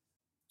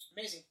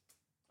 Amazing.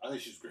 I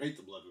think she's great,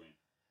 the Blood Queen.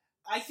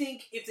 I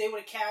think if they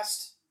would have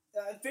cast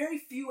very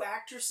few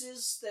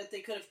actresses that they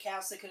could have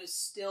cast that could have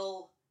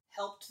still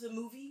helped the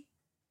movie,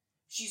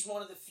 she's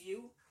one of the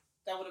few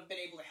that would have been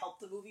able to help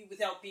the movie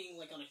without being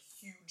like on a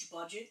huge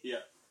budget. Yeah.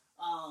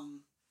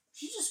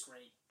 She's just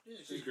great.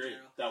 She's great.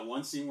 General. That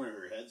one scene where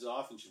her head's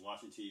off and she's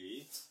watching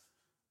TV.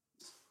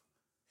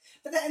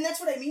 But and that's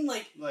what I mean,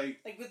 like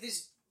Like with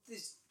this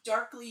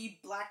darkly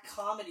black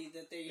comedy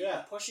that they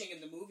Yeah. are pushing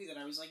in the movie. That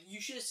I was like, you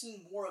should have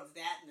seen more of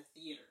that in the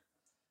theater.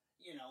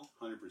 You know,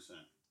 100%.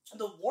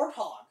 the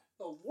Warthog.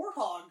 The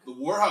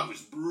Warthog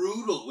was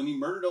brutal when he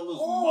murdered all those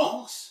Oh.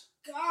 monks.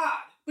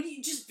 God, but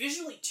just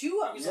visually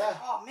too, I was Yeah. like,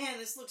 oh man,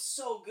 this looks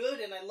so good,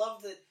 and I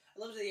love that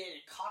they had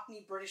a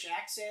Cockney British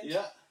accent.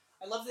 Yeah.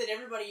 I love that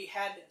everybody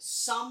had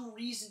some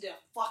reason to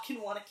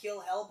fucking want to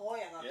kill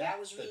Hellboy. I thought that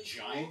was really The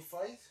giant cool.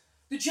 fight?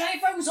 The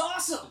giant fight was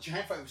awesome. The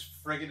giant fight was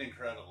friggin'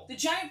 incredible. The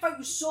giant fight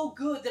was so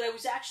good that I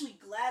was actually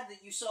glad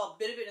that you saw a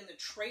bit of it in the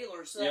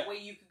trailer, so that Yeah. way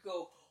you could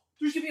go,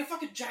 there's gonna be a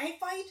fucking giant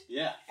fight?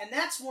 Yeah. And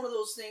that's one of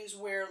those things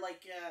where,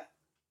 like,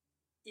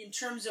 in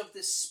terms of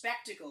the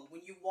spectacle,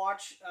 when you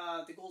watch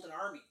the Golden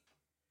Army,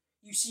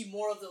 you see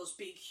more of those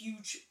big,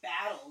 huge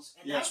battles,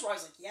 and Yeah. that's where I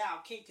was like, yeah,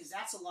 okay, because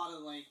that's a lot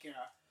of, like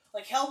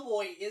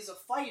Hellboy is a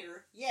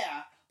fighter,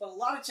 yeah, but a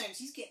lot of times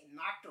he's getting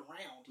knocked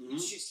around. Mhm.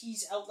 It's just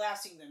he's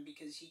outlasting them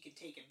because he can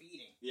take a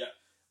beating. Yeah.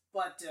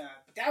 But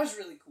that was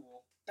really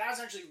cool. That was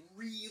actually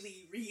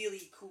really,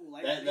 really cool.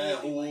 That really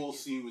whole liked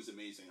it. scene was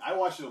amazing. I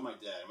watched it with my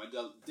dad. My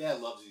dad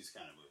loves these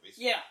kind of movies.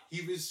 Yeah.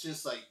 He was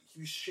just like, he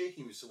was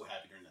shaking. He was so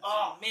happy during that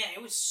Oh man,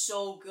 it was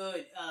so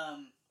good.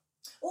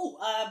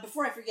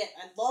 Before I forget,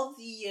 I love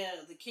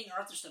the King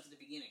Arthur stuff at the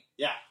beginning.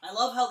 Yeah. I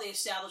love how they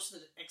established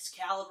that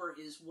Excalibur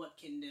is what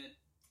can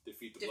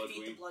Defeat the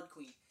defeat the Blood Blood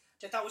Queen,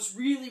 which I thought was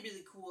really,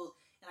 really cool.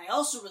 And I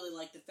also really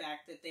like the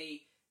fact that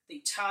they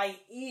tie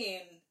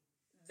in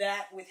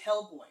that with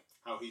Hellboy.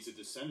 How he's a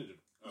descendant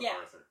of Yeah.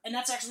 Arthur. And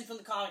that's actually from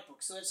the comic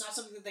book, so it's not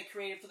something that they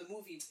created for the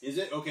movie. Is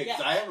it? Okay, because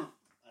Yeah. I haven't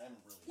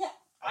really. Yeah.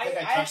 I think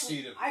I touched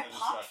Seed of I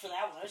popped for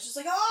that one. I was just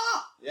like,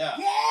 ah! Yeah.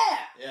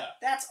 Yeah! Yeah.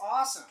 That's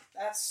awesome.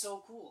 That's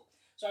so cool.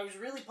 So I was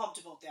really pumped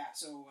about that.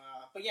 So,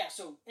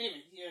 so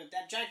anyway,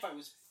 that giant fight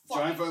was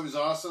fucking... Giant fight was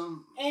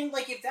awesome. And,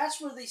 like, if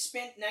that's where they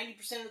spent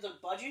 90% of their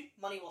budget,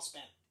 money well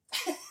spent.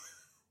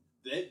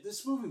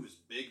 This movie was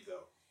big,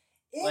 though.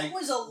 It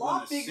was a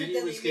lot bigger When the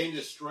than city was they getting made.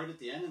 destroyed at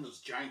the end and those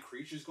giant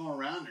creatures going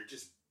around, they're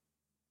just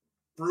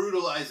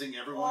brutalizing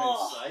everyone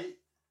Oh. in sight.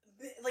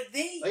 Like,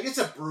 It's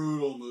a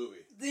brutal movie.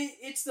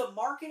 it's the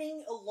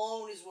marketing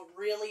alone is what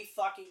really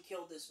fucking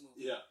killed this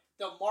movie. Yeah.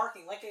 The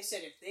marketing, like I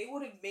said, if they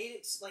would have made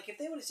it, like, if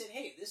they would have said,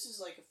 hey, this is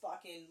like a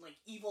fucking, like,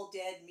 Evil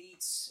Dead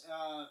meets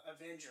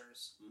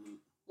Avengers, Mhm.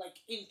 like,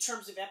 in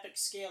terms of epic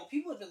scale,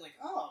 people would have been like,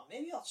 oh,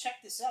 maybe I'll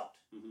check this out.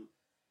 Mhm.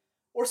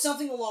 Or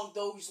something along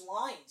those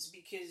lines,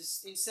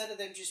 because instead of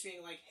them just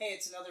being like, hey,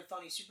 it's another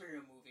funny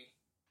superhero movie.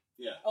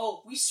 Yeah.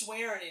 Oh, we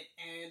swear in it,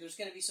 and there's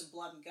going to be some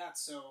blood and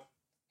guts, so,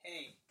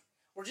 hey,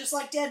 we're just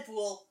like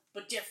Deadpool,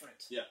 but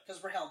different. Yeah.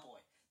 Because we're Hellboy.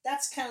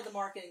 That's kind of the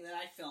marketing that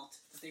I felt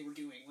that they were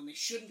doing when they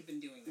shouldn't have been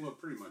doing that. Well, it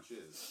pretty much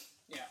is.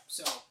 Yeah,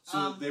 so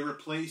They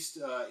replaced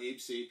Abe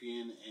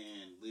Sapien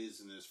and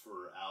Liz in this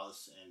for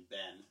Alice and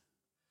Ben,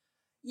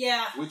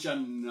 yeah, which I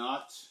don't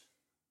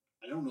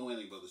know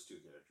anything about those two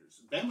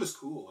characters. Ben was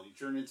cool when he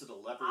turned into the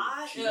leopard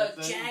cheetah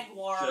thing.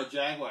 Jaguar,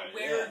 Jaguar,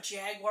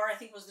 Jaguar, I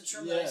think was the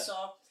term that I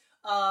saw.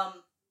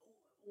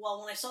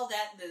 Well, when I saw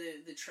that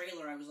the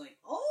trailer, I was like,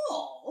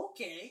 oh,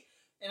 okay,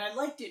 and I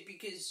liked it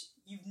because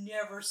you've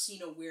never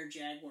seen a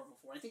were-jaguar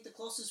before. I think the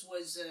closest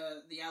was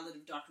The Outlet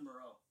of Dr.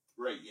 Moreau.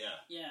 Right,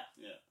 yeah. Yeah.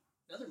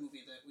 Another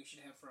movie that we should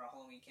have for our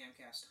Halloween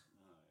Camcast.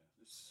 Oh,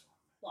 yeah.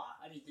 Well,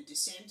 I mean, The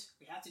Descent.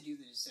 We have to do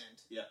The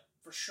Descent. Yeah.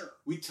 For sure.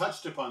 We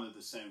touched upon The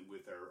Descent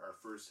with our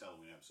first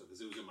Halloween episode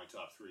because it was in my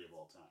top 3 of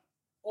all time.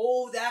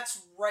 Oh,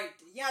 that's right.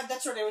 Yeah,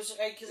 that's right. It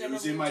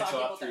was in my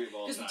top 3 of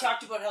all because time. we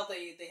talked about how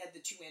they had the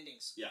 2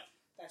 endings. Yeah.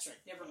 That's right.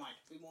 Never mind.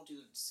 We won't do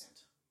The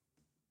Descent.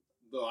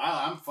 Though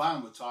I'm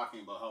fine with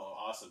talking about how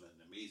awesome and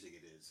amazing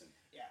it is, and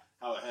Yeah.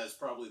 how it has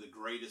probably the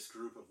greatest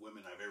group of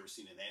women I've ever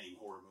seen in any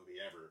horror movie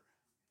ever.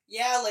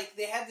 Yeah, like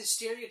they had the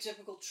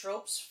stereotypical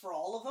tropes for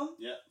all of them.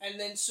 Yeah. And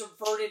then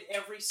subverted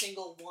every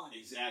single one.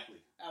 Exactly.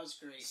 That was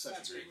great. Such a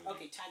That's great great.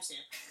 movie. Okay,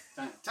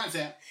 timestamp.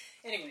 Timestamp.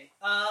 Anyway,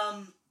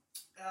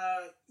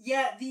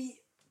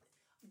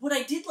 what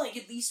I did like,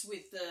 at least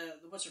with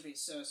what's her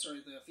face? The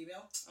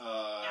female.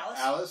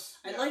 Alice.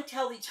 I liked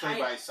how they Played tied.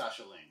 by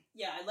Sasha Lane.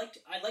 Yeah, I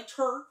liked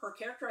her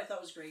character. I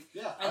thought was great.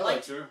 Yeah, I I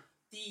liked her.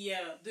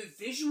 The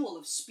visual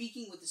of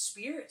speaking with the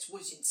spirits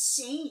was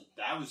insane.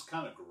 That was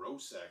kind of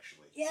gross,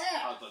 actually. Yeah.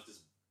 How like this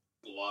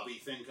blobby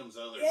thing comes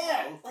out of their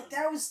Yeah, mouth. like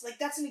that was like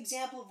that's an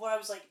example of what I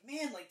was like,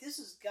 man, like this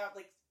has got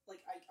like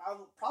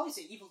I'll probably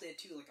say Evil Dead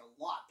 2 like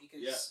a lot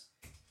because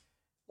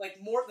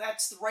like more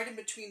that's right in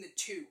between the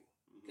two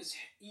because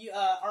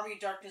Army of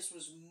Darkness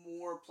was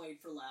more played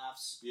for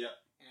laughs. Yeah.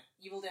 And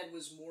Evil Dead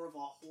was more of a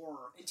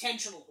horror,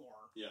 intentional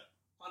horror. Yeah.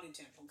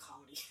 Unintentional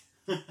comedy.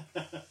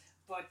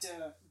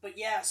 But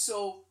yeah,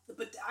 so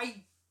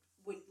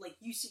when like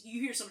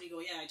you hear somebody go,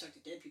 yeah, I talk to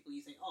dead people,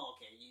 you think, oh,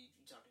 okay, you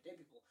talk to dead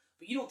people,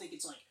 but you don't think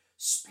it's like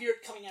spirit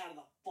coming out of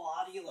the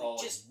body,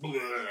 like just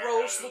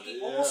gross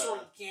looking, almost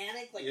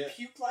organic, like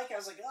puke like. I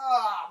was like,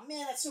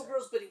 man, that's so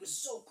gross, but it was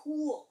so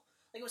cool.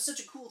 Like it was such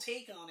a cool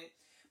take on it.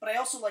 But I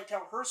also liked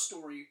how her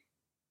story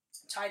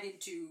tied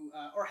into,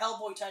 or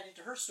Hellboy tied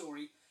into her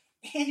story,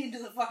 and into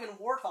the fucking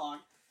Warthog,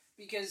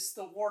 because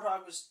the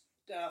Warthog was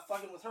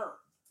fucking with her.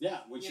 Yeah,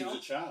 when she was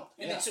a child.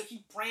 And then so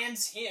he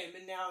brands him,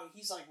 and now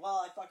he's like,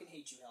 well, I fucking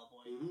hate you,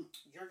 Hellboy. Mm-hmm.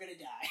 You're gonna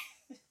die.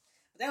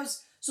 But that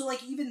was, so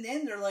like, even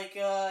then, they're like,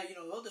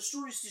 oh, the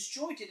story's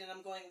disjointed, and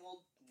I'm going,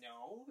 well,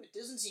 no, it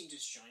doesn't seem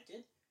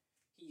disjointed.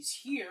 He's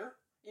here,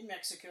 in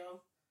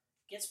Mexico,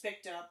 gets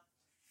picked up,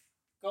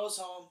 goes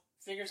home,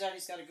 figures out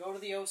he's got to go to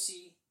the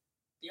OC.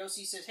 The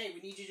OC says, hey, we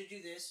need you to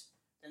do this.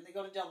 Then they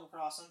go to double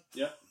cross him.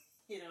 Yep.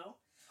 You know?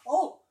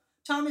 Oh,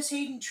 Thomas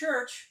Hayden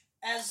Church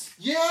as...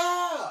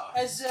 Yeah!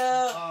 As,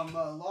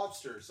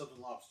 Lobster,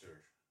 something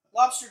Lobster.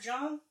 Lobster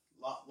John?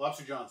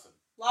 Lobster Johnson.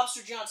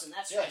 Lobster Johnson,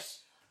 that's right.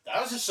 Yes.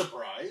 That was a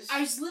surprise.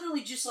 I was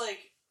literally just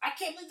like, I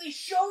can't believe they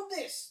showed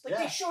this. Like,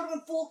 they showed him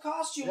in full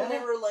costume when they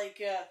were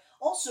like,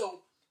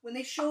 also, when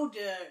they showed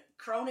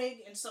Kronig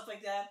and stuff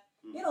like that,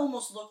 it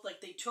almost looked like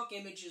they took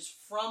images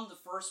from the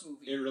first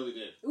movie. It really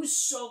did. It was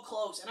so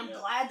close, and I'm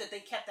glad that they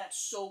kept that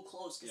so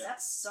close, because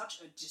that's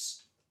such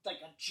a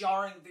a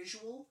jarring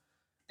visual.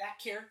 That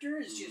character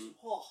is just,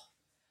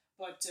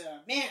 But,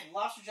 man,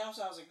 Lobster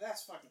Johnson, I was like,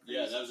 that's fucking crazy.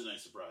 Yeah, that was a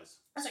nice surprise.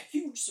 That's a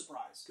huge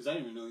surprise. Because I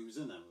didn't even know he was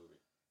in that movie.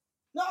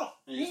 No,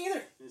 me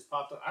either. He's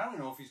popped up. I don't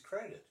even know if he's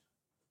credited.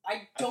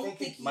 I don't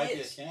think he might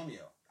is. be a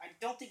cameo. I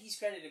don't think he's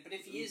credited, but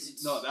if he is,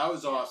 it's... No, that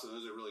was awesome. That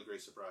was a really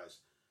great surprise.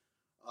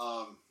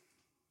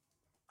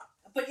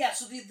 But yeah,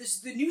 so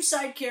the new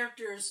side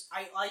characters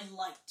I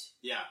liked.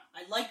 Yeah.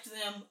 I liked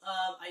them.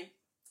 I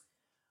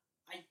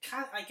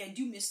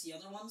do miss the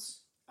other ones.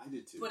 I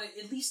did too. But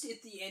at least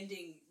at the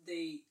ending,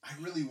 they... I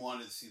really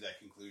wanted to see that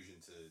conclusion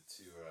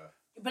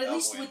to but at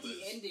least with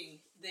the ending,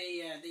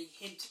 they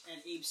hint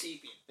at Abe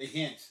Sapien. They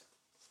hint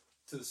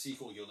to the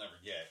sequel you'll never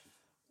get.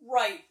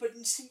 Right, but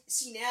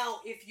see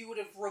now, if you would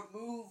have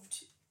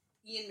removed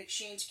Ian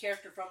McShane's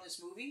character from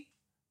this movie,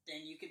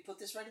 then you could put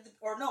this right at the...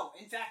 Or no,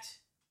 in fact...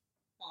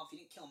 Well, if you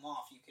didn't kill him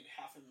off, you could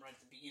have him right at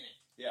the beginning.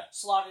 Yeah.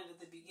 Slot it at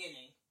the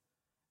beginning,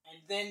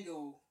 and then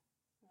go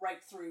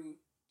right through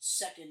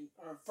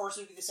first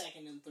would be the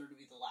second, and third would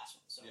be the last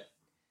one. So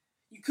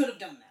you could have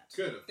done that.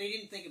 Could have. They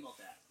didn't think about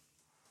that.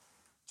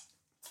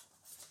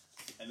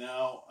 And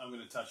now I'm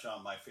going to touch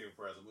on my favorite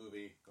part of the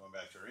movie, going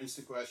back to our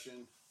instant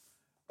question.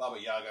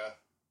 Baba Yaga.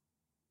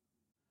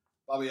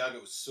 Baba Yaga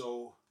was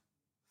so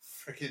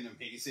freaking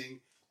amazing.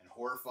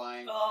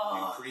 Horrifying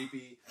and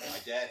creepy. My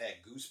dad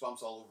had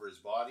goosebumps all over his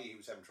body. He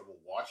was having trouble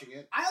watching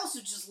it. I also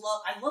just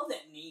love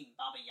that name,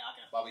 Baba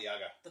Yaga. Baba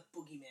Yaga. The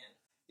Boogeyman.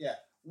 Yeah.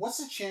 What's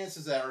the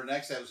chances that our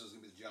next episode is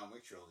going to be the John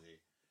Wick trilogy?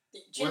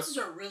 The chances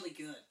are really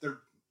good.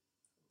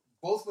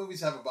 Both movies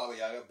have a Baba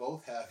Yaga.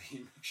 Both have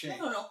Ian McShane.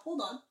 No, hold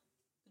on.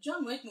 The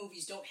John Wick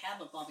movies don't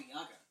have a Baba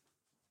Yaga.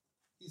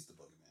 He's the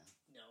Boogeyman.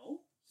 No.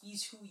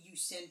 He's who you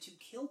send to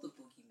kill the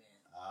Boogeyman.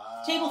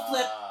 Table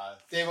flip.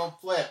 Table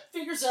flip.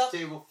 Fingers up.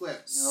 Table flip.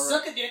 Right.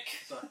 Suck a dick.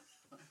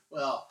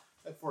 Well,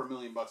 at $4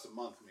 million a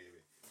month,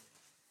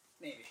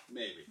 maybe.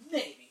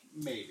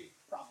 Maybe.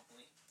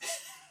 Probably.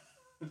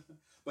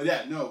 But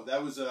yeah, no,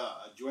 that was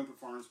a joint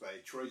performance by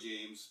Troy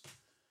James,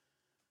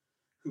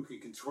 who can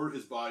contort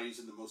his bodies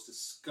in the most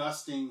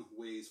disgusting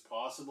ways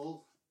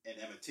possible, and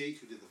Emma Tate,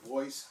 who did the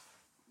voice.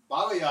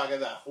 Baba Yaga,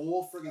 that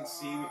whole friggin'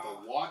 scene with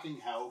the walking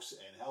house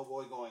and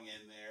Hellboy going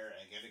in there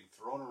and getting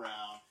thrown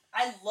around.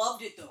 I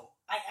loved it, though.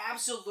 I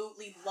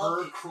absolutely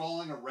loved it. Her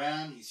crawling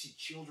around, you see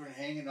children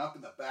hanging up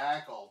in the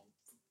back, all...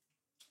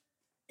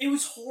 It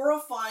was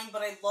horrifying,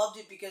 but I loved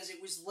it because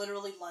it was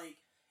literally like,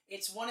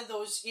 it's one of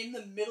those in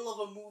the middle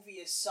of a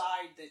movie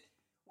aside that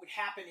would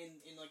happen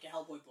in like a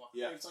Hellboy book.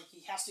 Yeah. Where it's like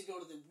he has to go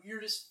to the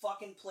weirdest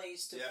fucking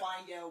place to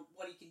find out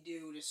what he can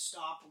do to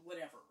stop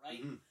whatever,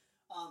 right? Mm-hmm.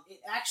 It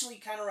actually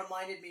kind of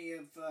reminded me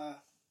of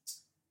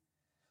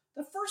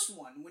the first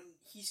one, when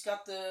he's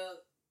got the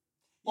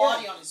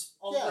body on his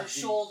over his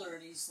shoulder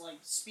and he's like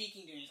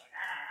speaking to him.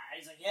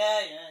 He's like,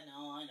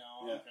 no, I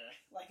know, okay.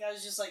 Like, I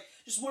was just like,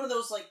 just one of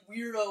those like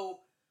weirdo,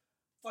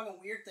 fucking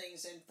weird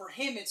things. And for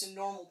him, it's a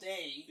normal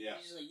day. Yeah.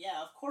 He's just like,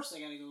 of course I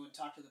gotta go and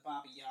talk to the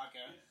Baba Yaga.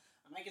 Yeah.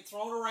 I might get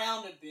thrown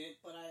around a bit,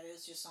 but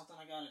it's just something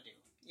I gotta do.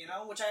 You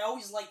know, which I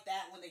always like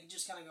that when they can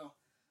just kind of go,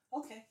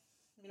 okay.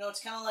 You know,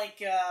 it's kind of like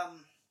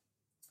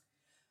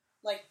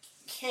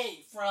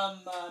Kay from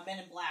Men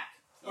in Black.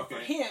 Okay.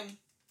 For him,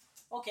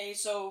 okay,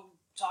 so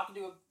talking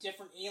to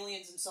different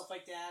aliens and stuff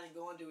like that, and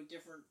going to a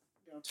different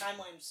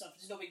timeline and stuff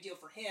is no big deal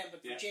for him.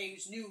 But for Jay,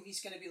 who's new,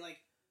 he's gonna be like,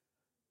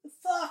 "The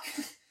fuck,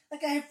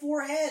 that guy had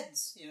 4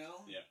 heads," you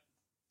know. Yeah.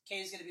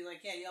 Kay's gonna be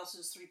like, "Yeah, he also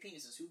has 3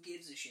 penises. Who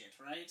gives a shit,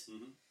 right?"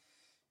 Mm-hmm.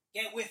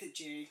 Get with it,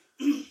 Jay.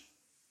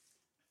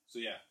 So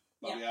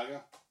Baba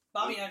Yaga.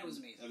 Baba Yaga was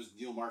amazing. That was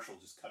Neil Marshall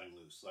just cutting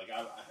loose. Like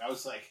I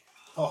was like,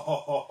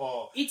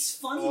 It's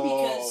funny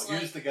because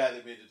here's the guy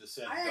that made the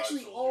Descent. I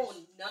actually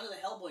own none of the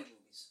Hellboy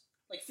movies.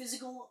 Like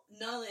physical,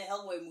 none of the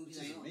Hellboy movies.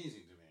 Which is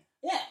amazing to me.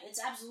 Yeah, it's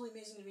absolutely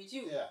amazing to me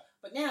too. Yeah.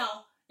 But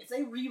now, if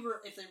they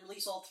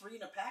release all 3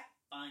 in a pack,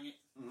 buying it.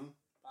 Mm-hmm.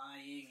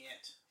 Buying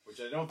it.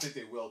 Which I don't think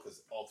they will,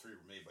 because all 3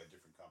 were made by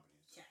different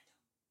companies. Yeah,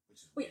 I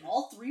know. Wait,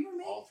 all 3 were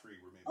made? All 3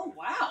 were made. Oh,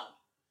 wow.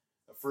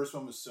 The first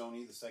one was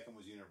Sony. The second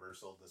was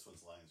Universal. This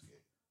one's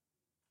Lionsgate.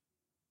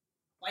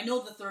 I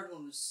know the third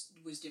one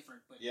was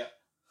different, but Yeah.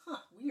 huh,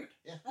 weird.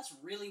 Yeah. That's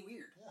really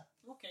weird. Yeah.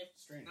 Okay.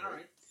 Strange. All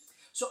right.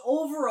 So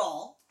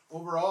overall,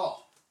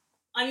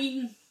 I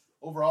mean,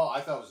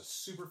 I thought it was a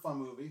super fun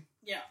movie.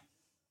 yeah,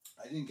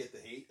 I didn't get the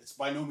hate. It's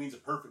by no means a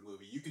perfect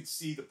movie. You can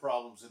see the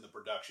problems in the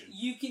production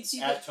you can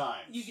see at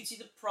times. You can see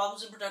the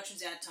problems in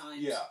productions at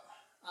times. Yeah.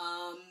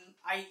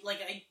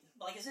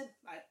 Like I said,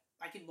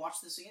 I could watch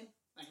this again.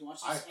 I can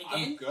watch this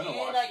I'm again, gonna and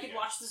watch I it could again.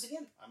 watch this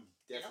again. I'm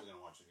definitely going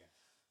to watch it again.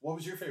 What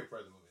was your favorite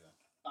part of the movie then?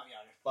 Baba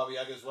Yaga. Baba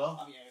Yaga as well?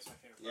 Baba Yaga's my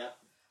favorite. Yeah.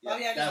 Part.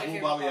 Baba Yaga's that my whole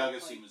favorite Baba part,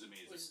 Yaga scene was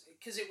amazing.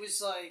 Because it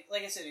was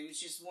like I said, it was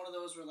just one of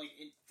those where like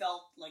it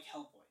felt like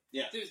Hellboy.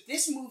 Yeah.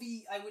 This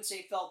movie, I would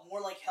say, felt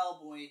more like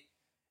Hellboy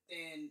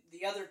than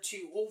the other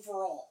two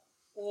overall.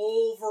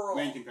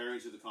 When comparing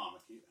to the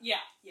comic.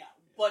 Yeah.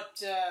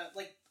 But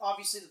like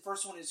obviously the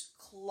first one is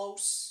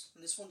close,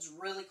 and this one's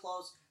really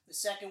close. The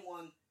second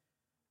one,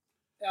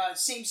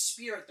 same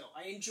spirit though.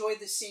 I enjoyed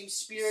the same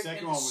spirit. The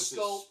second and one the was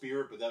scope. the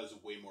spirit, but that was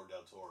way more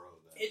Del Toro.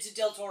 It's a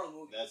Del Toro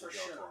movie. That's for a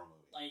Del sure. Toro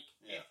movie. Like,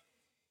 Yeah.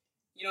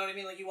 you know what I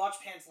mean? Like you watch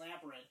Pan's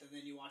Labyrinth, and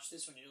then you watch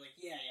this one, and you're like,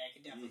 yeah, I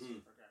can definitely see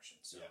the progression.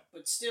 So, Yeah.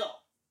 but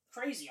still,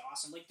 crazy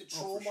awesome. Like the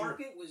troll for sure.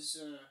 market was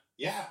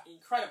Yeah.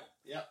 incredible.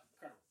 Yeah.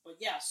 Incredible. But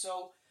yeah,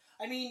 so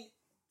I mean,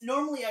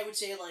 normally I would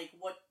say like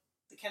what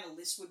the kind of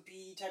list would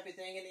be type of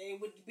thing, and it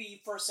would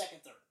be first,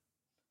 second, third.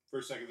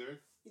 First, second, third?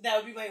 That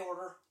would be my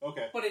order.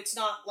 Okay. But it's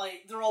not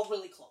like they're all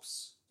really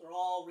close. They're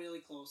all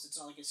really close. It's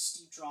not like a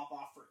steep drop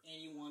off for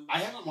anyone. I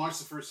haven't watched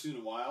the first two in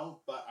a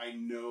while, but I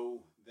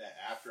know that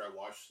after I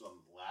watched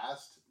them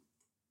last,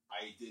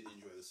 I did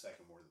enjoy the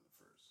second more than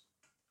the first.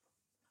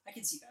 I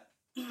can see that.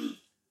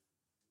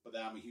 But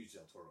then I'm a huge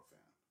Del Toro fan.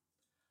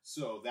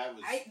 So that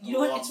was you know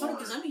what? It's funny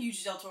because I'm a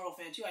huge Del Toro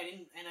fan too.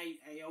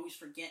 I always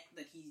forget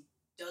that he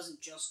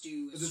doesn't just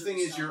do. But the thing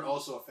is, you're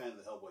also a fan of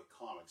the Hellboy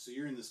comics, so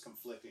you're in this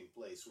conflicting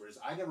place. Whereas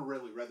I never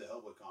really read the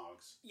Hellboy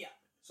comics. Yeah.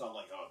 So I'm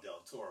like, oh,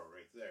 Del Toro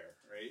right there,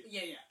 right?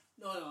 Yeah.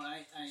 No,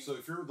 I. So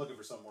if you're looking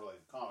for something more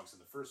like the comics in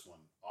the first one,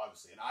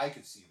 obviously, and I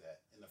could see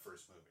that in the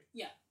first movie.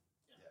 Yeah.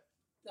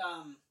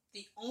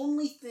 The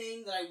only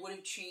thing that I would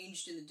have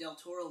changed in the Del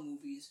Toro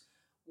movies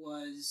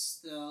was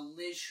the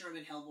Liz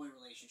Sherman Hellboy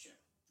relationship.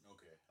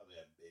 Okay, how they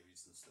have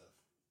babies and stuff.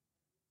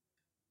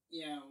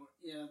 Yeah,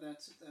 that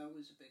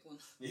was a big one.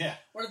 Yeah.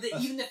 Or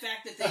even the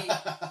fact that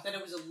that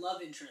it was a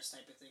love interest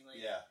type of thing, like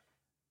yeah,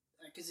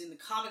 because in the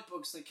comic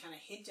books they kind of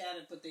hint at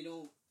it, but they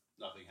don't.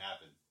 Nothing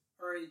happened.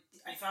 Or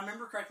if I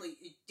remember correctly,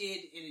 it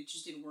did, and it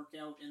just didn't work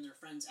out, and they're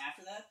friends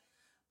after that.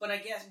 But I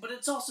guess, but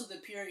it's also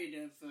the period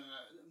of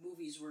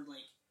movies where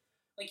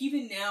like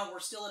even now we're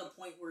still at a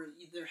point where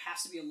there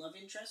has to be a love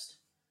interest.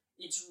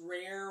 It's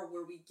rare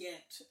where we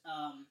get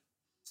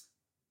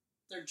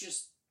they're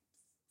just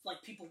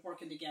like people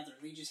working together.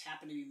 They just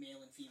happen to be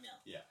male and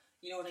female. Yeah.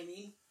 You know what I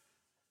mean?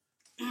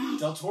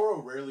 Del Toro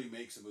rarely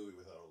makes a movie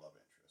without a love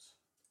interest.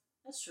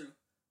 That's true.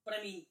 But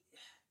I mean,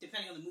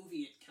 depending on the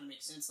movie, it kind of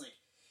makes sense. Like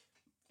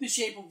The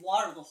Shape of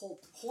Water, the whole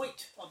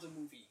point of the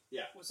movie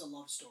was a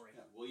love story.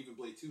 Yeah. Well, even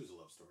Blade 2 is a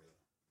love story.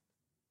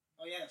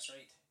 Oh yeah, that's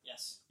right.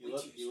 Yes. He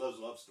loves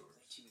love stories.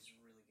 Blade 2 is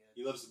really good.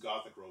 He loves the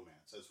gothic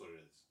romance. That's what it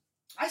is.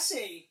 I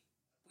say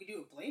we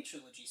do a Blade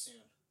trilogy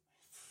soon.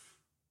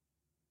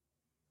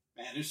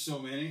 Man, there's so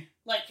many.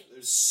 Like,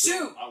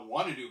 soon! I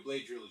want to do a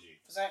Blade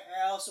trilogy. Because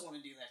I also want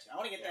to do that too. I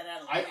want to get that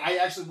out of the way. I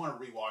actually want to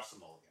rewatch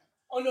them all again.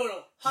 Oh,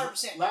 no.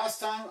 100%.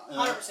 Last time,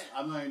 100%.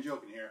 I'm not even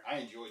joking here, I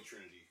enjoyed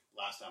Trinity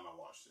last time I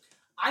watched it.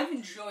 I've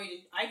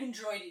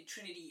enjoyed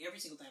Trinity every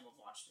single time I've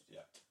watched it.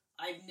 Yeah.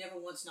 I've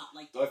never once not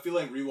liked it. Though I feel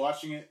like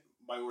rewatching it,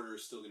 my order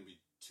is still going to be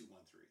 2,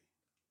 1, 3.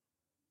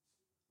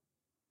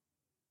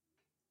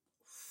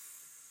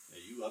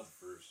 Yeah, you love the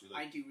first.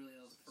 I do really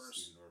love the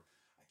first. Stephen Dorff.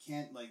 I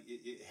can't, like,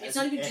 it's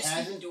not even just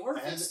Stephen Dorff.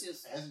 It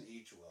hasn't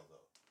aged well, though.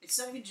 It's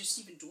not even just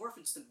Stephen Dorff.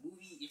 It's the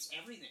movie. It's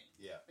everything.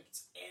 Yeah. Like,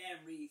 it's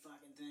every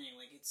fucking thing.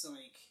 Like, it's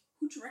like...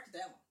 Who directed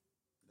that one?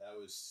 That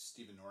was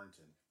Stephen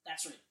Norrington.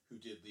 That's right. Who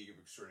did League of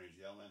Extraordinary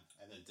Gentlemen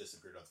and then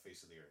disappeared off the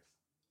face of the earth.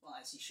 Well,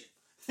 as he should.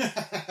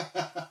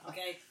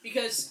 Okay?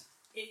 Because,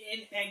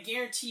 and I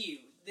guarantee you,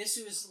 this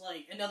was,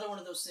 like, another one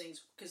of those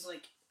things, because,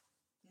 like,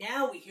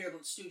 now we hear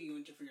about studio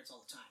interference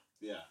all the time.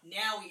 Yeah.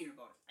 Now we hear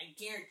about it. I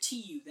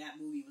guarantee you that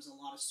movie was a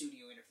lot of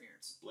studio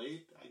interference.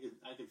 Blade?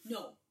 I could...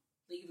 No.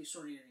 League of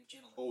Extraordinary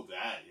Gentlemen. Oh,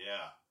 that,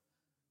 yeah.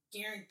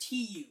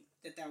 Guarantee you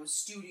that was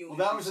studio Well,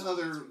 that was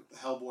another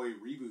Hellboy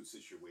reboot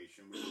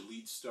situation where the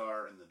lead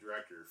star and the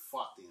director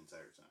fought the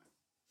entire time.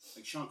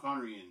 Like, Sean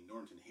Connery and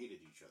Norrington hated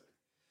each other.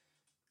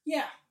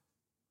 Yeah.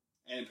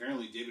 And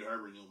apparently David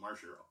Harbour and Neil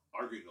Marsher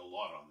argued a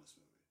lot on this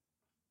movie.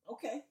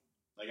 Okay.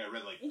 Like, I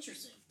read, like...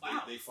 Interesting.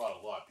 Wow. They fought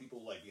a lot.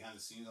 People, like, behind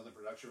the scenes on the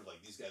production were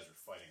like, these guys are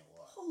fighting a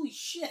lot. Holy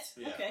shit.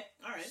 Yeah. Okay.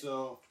 All right.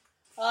 So...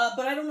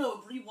 but I don't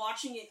know.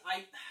 Rewatching it,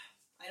 I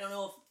don't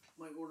know if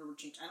my order would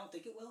change. I don't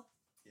think it will.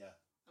 Yeah.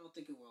 I don't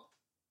think it will.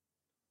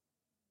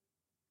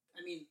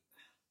 I mean,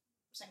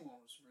 the second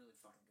one was really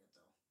fucking good,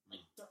 though.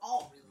 Like, they're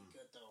all really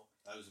good, though.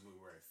 That was a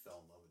movie where I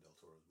fell in love with Del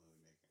Toro's movie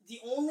making. The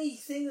only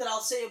thing that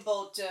I'll say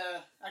about...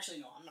 actually,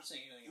 no, I'm not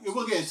saying anything else.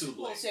 We'll get into the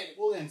Blade. We'll save it.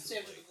 We'll get into Save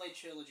it the for Blade. the Blade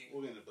trilogy.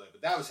 We'll get into Blade.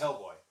 But that was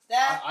Hellboy.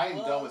 That I am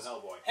done with was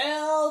Hellboy.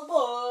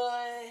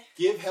 Hellboy.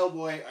 Give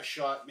Hellboy a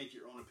shot. Make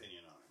your own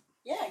opinion on it.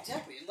 Yeah,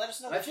 exactly. And let us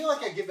know. And I feel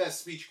like I give that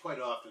speech quite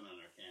often on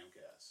our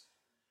Camcast.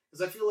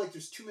 Because I feel like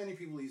there's too many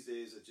people these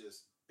days that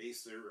just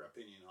base their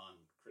opinion on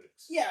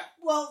critics. Yeah,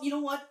 well, you know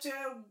what?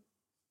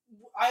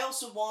 I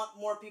also want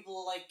more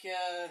people like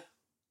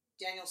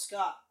Daniel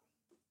Scott,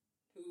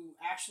 who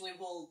actually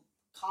will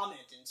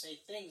comment and say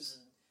things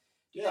and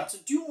do that. So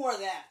do more of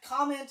that.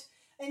 Comment,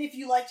 and if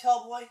you liked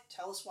Hellboy,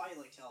 tell us why you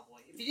liked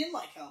Hellboy. If you didn't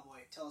like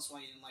Hellboy, tell us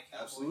why you didn't like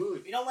Hellboy. Absolutely.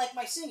 If you don't like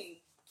my singing,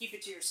 keep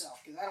it to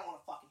yourself, because I don't want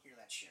to fucking hear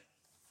that shit.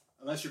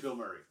 Unless you're Bill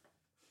Murray.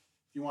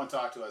 If you want to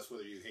talk to us,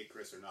 whether you hate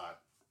Chris or not,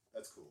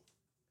 that's cool.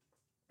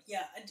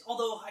 Yeah,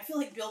 although I feel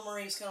like Bill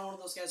Murray is kind of one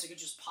of those guys that could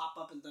just pop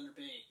up in Thunder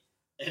Bay.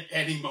 At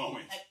any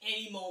moment. At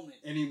any moment.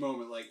 Any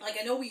moment. Like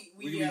I know we could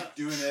be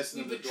doing this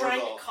and we've the been trying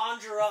to doorbell.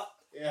 conjure up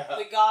Yeah.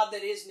 the god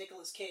that is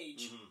Nicolas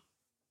Cage. Mm-hmm.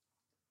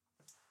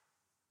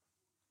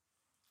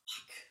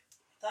 Fuck.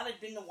 I thought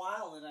it'd been a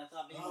while, and I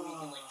thought maybe we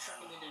can like trick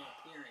him into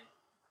appearing.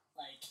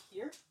 Like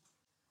here?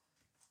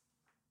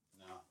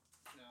 No.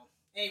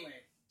 Anyway,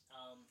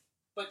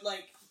 but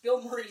like Bill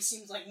Murray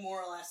seems like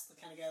more or less the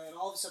kind of guy that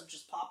all of a sudden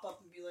just pop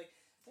up and be like,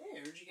 "Hey, I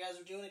heard you guys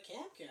are doing a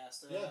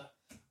Camcast.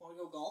 Want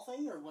to go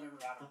golfing or whatever?"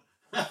 I don't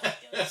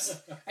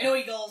know. I know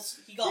he golfs.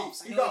 He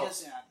golfs. He I know golfs. he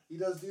does that. He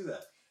does do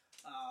that.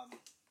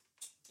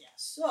 Yeah.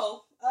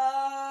 So,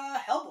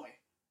 Hellboy,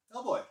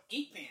 Hellboy.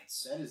 Geek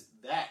Pants, That is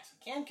that.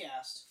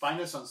 Camcast. Find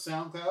us on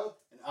SoundCloud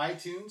and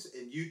iTunes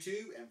and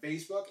YouTube and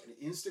Facebook and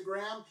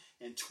Instagram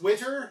and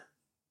Twitter.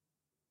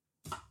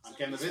 I'm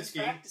Ken Somebody's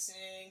Levitsky.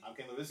 Practicing. I'm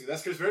Ken Levitsky.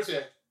 That's Chris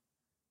Mercier.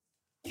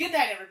 Good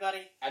night,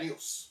 everybody.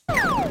 Adios.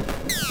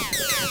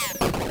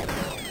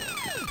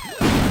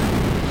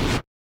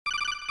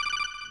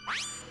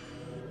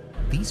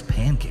 These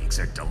pancakes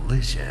are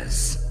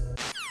delicious.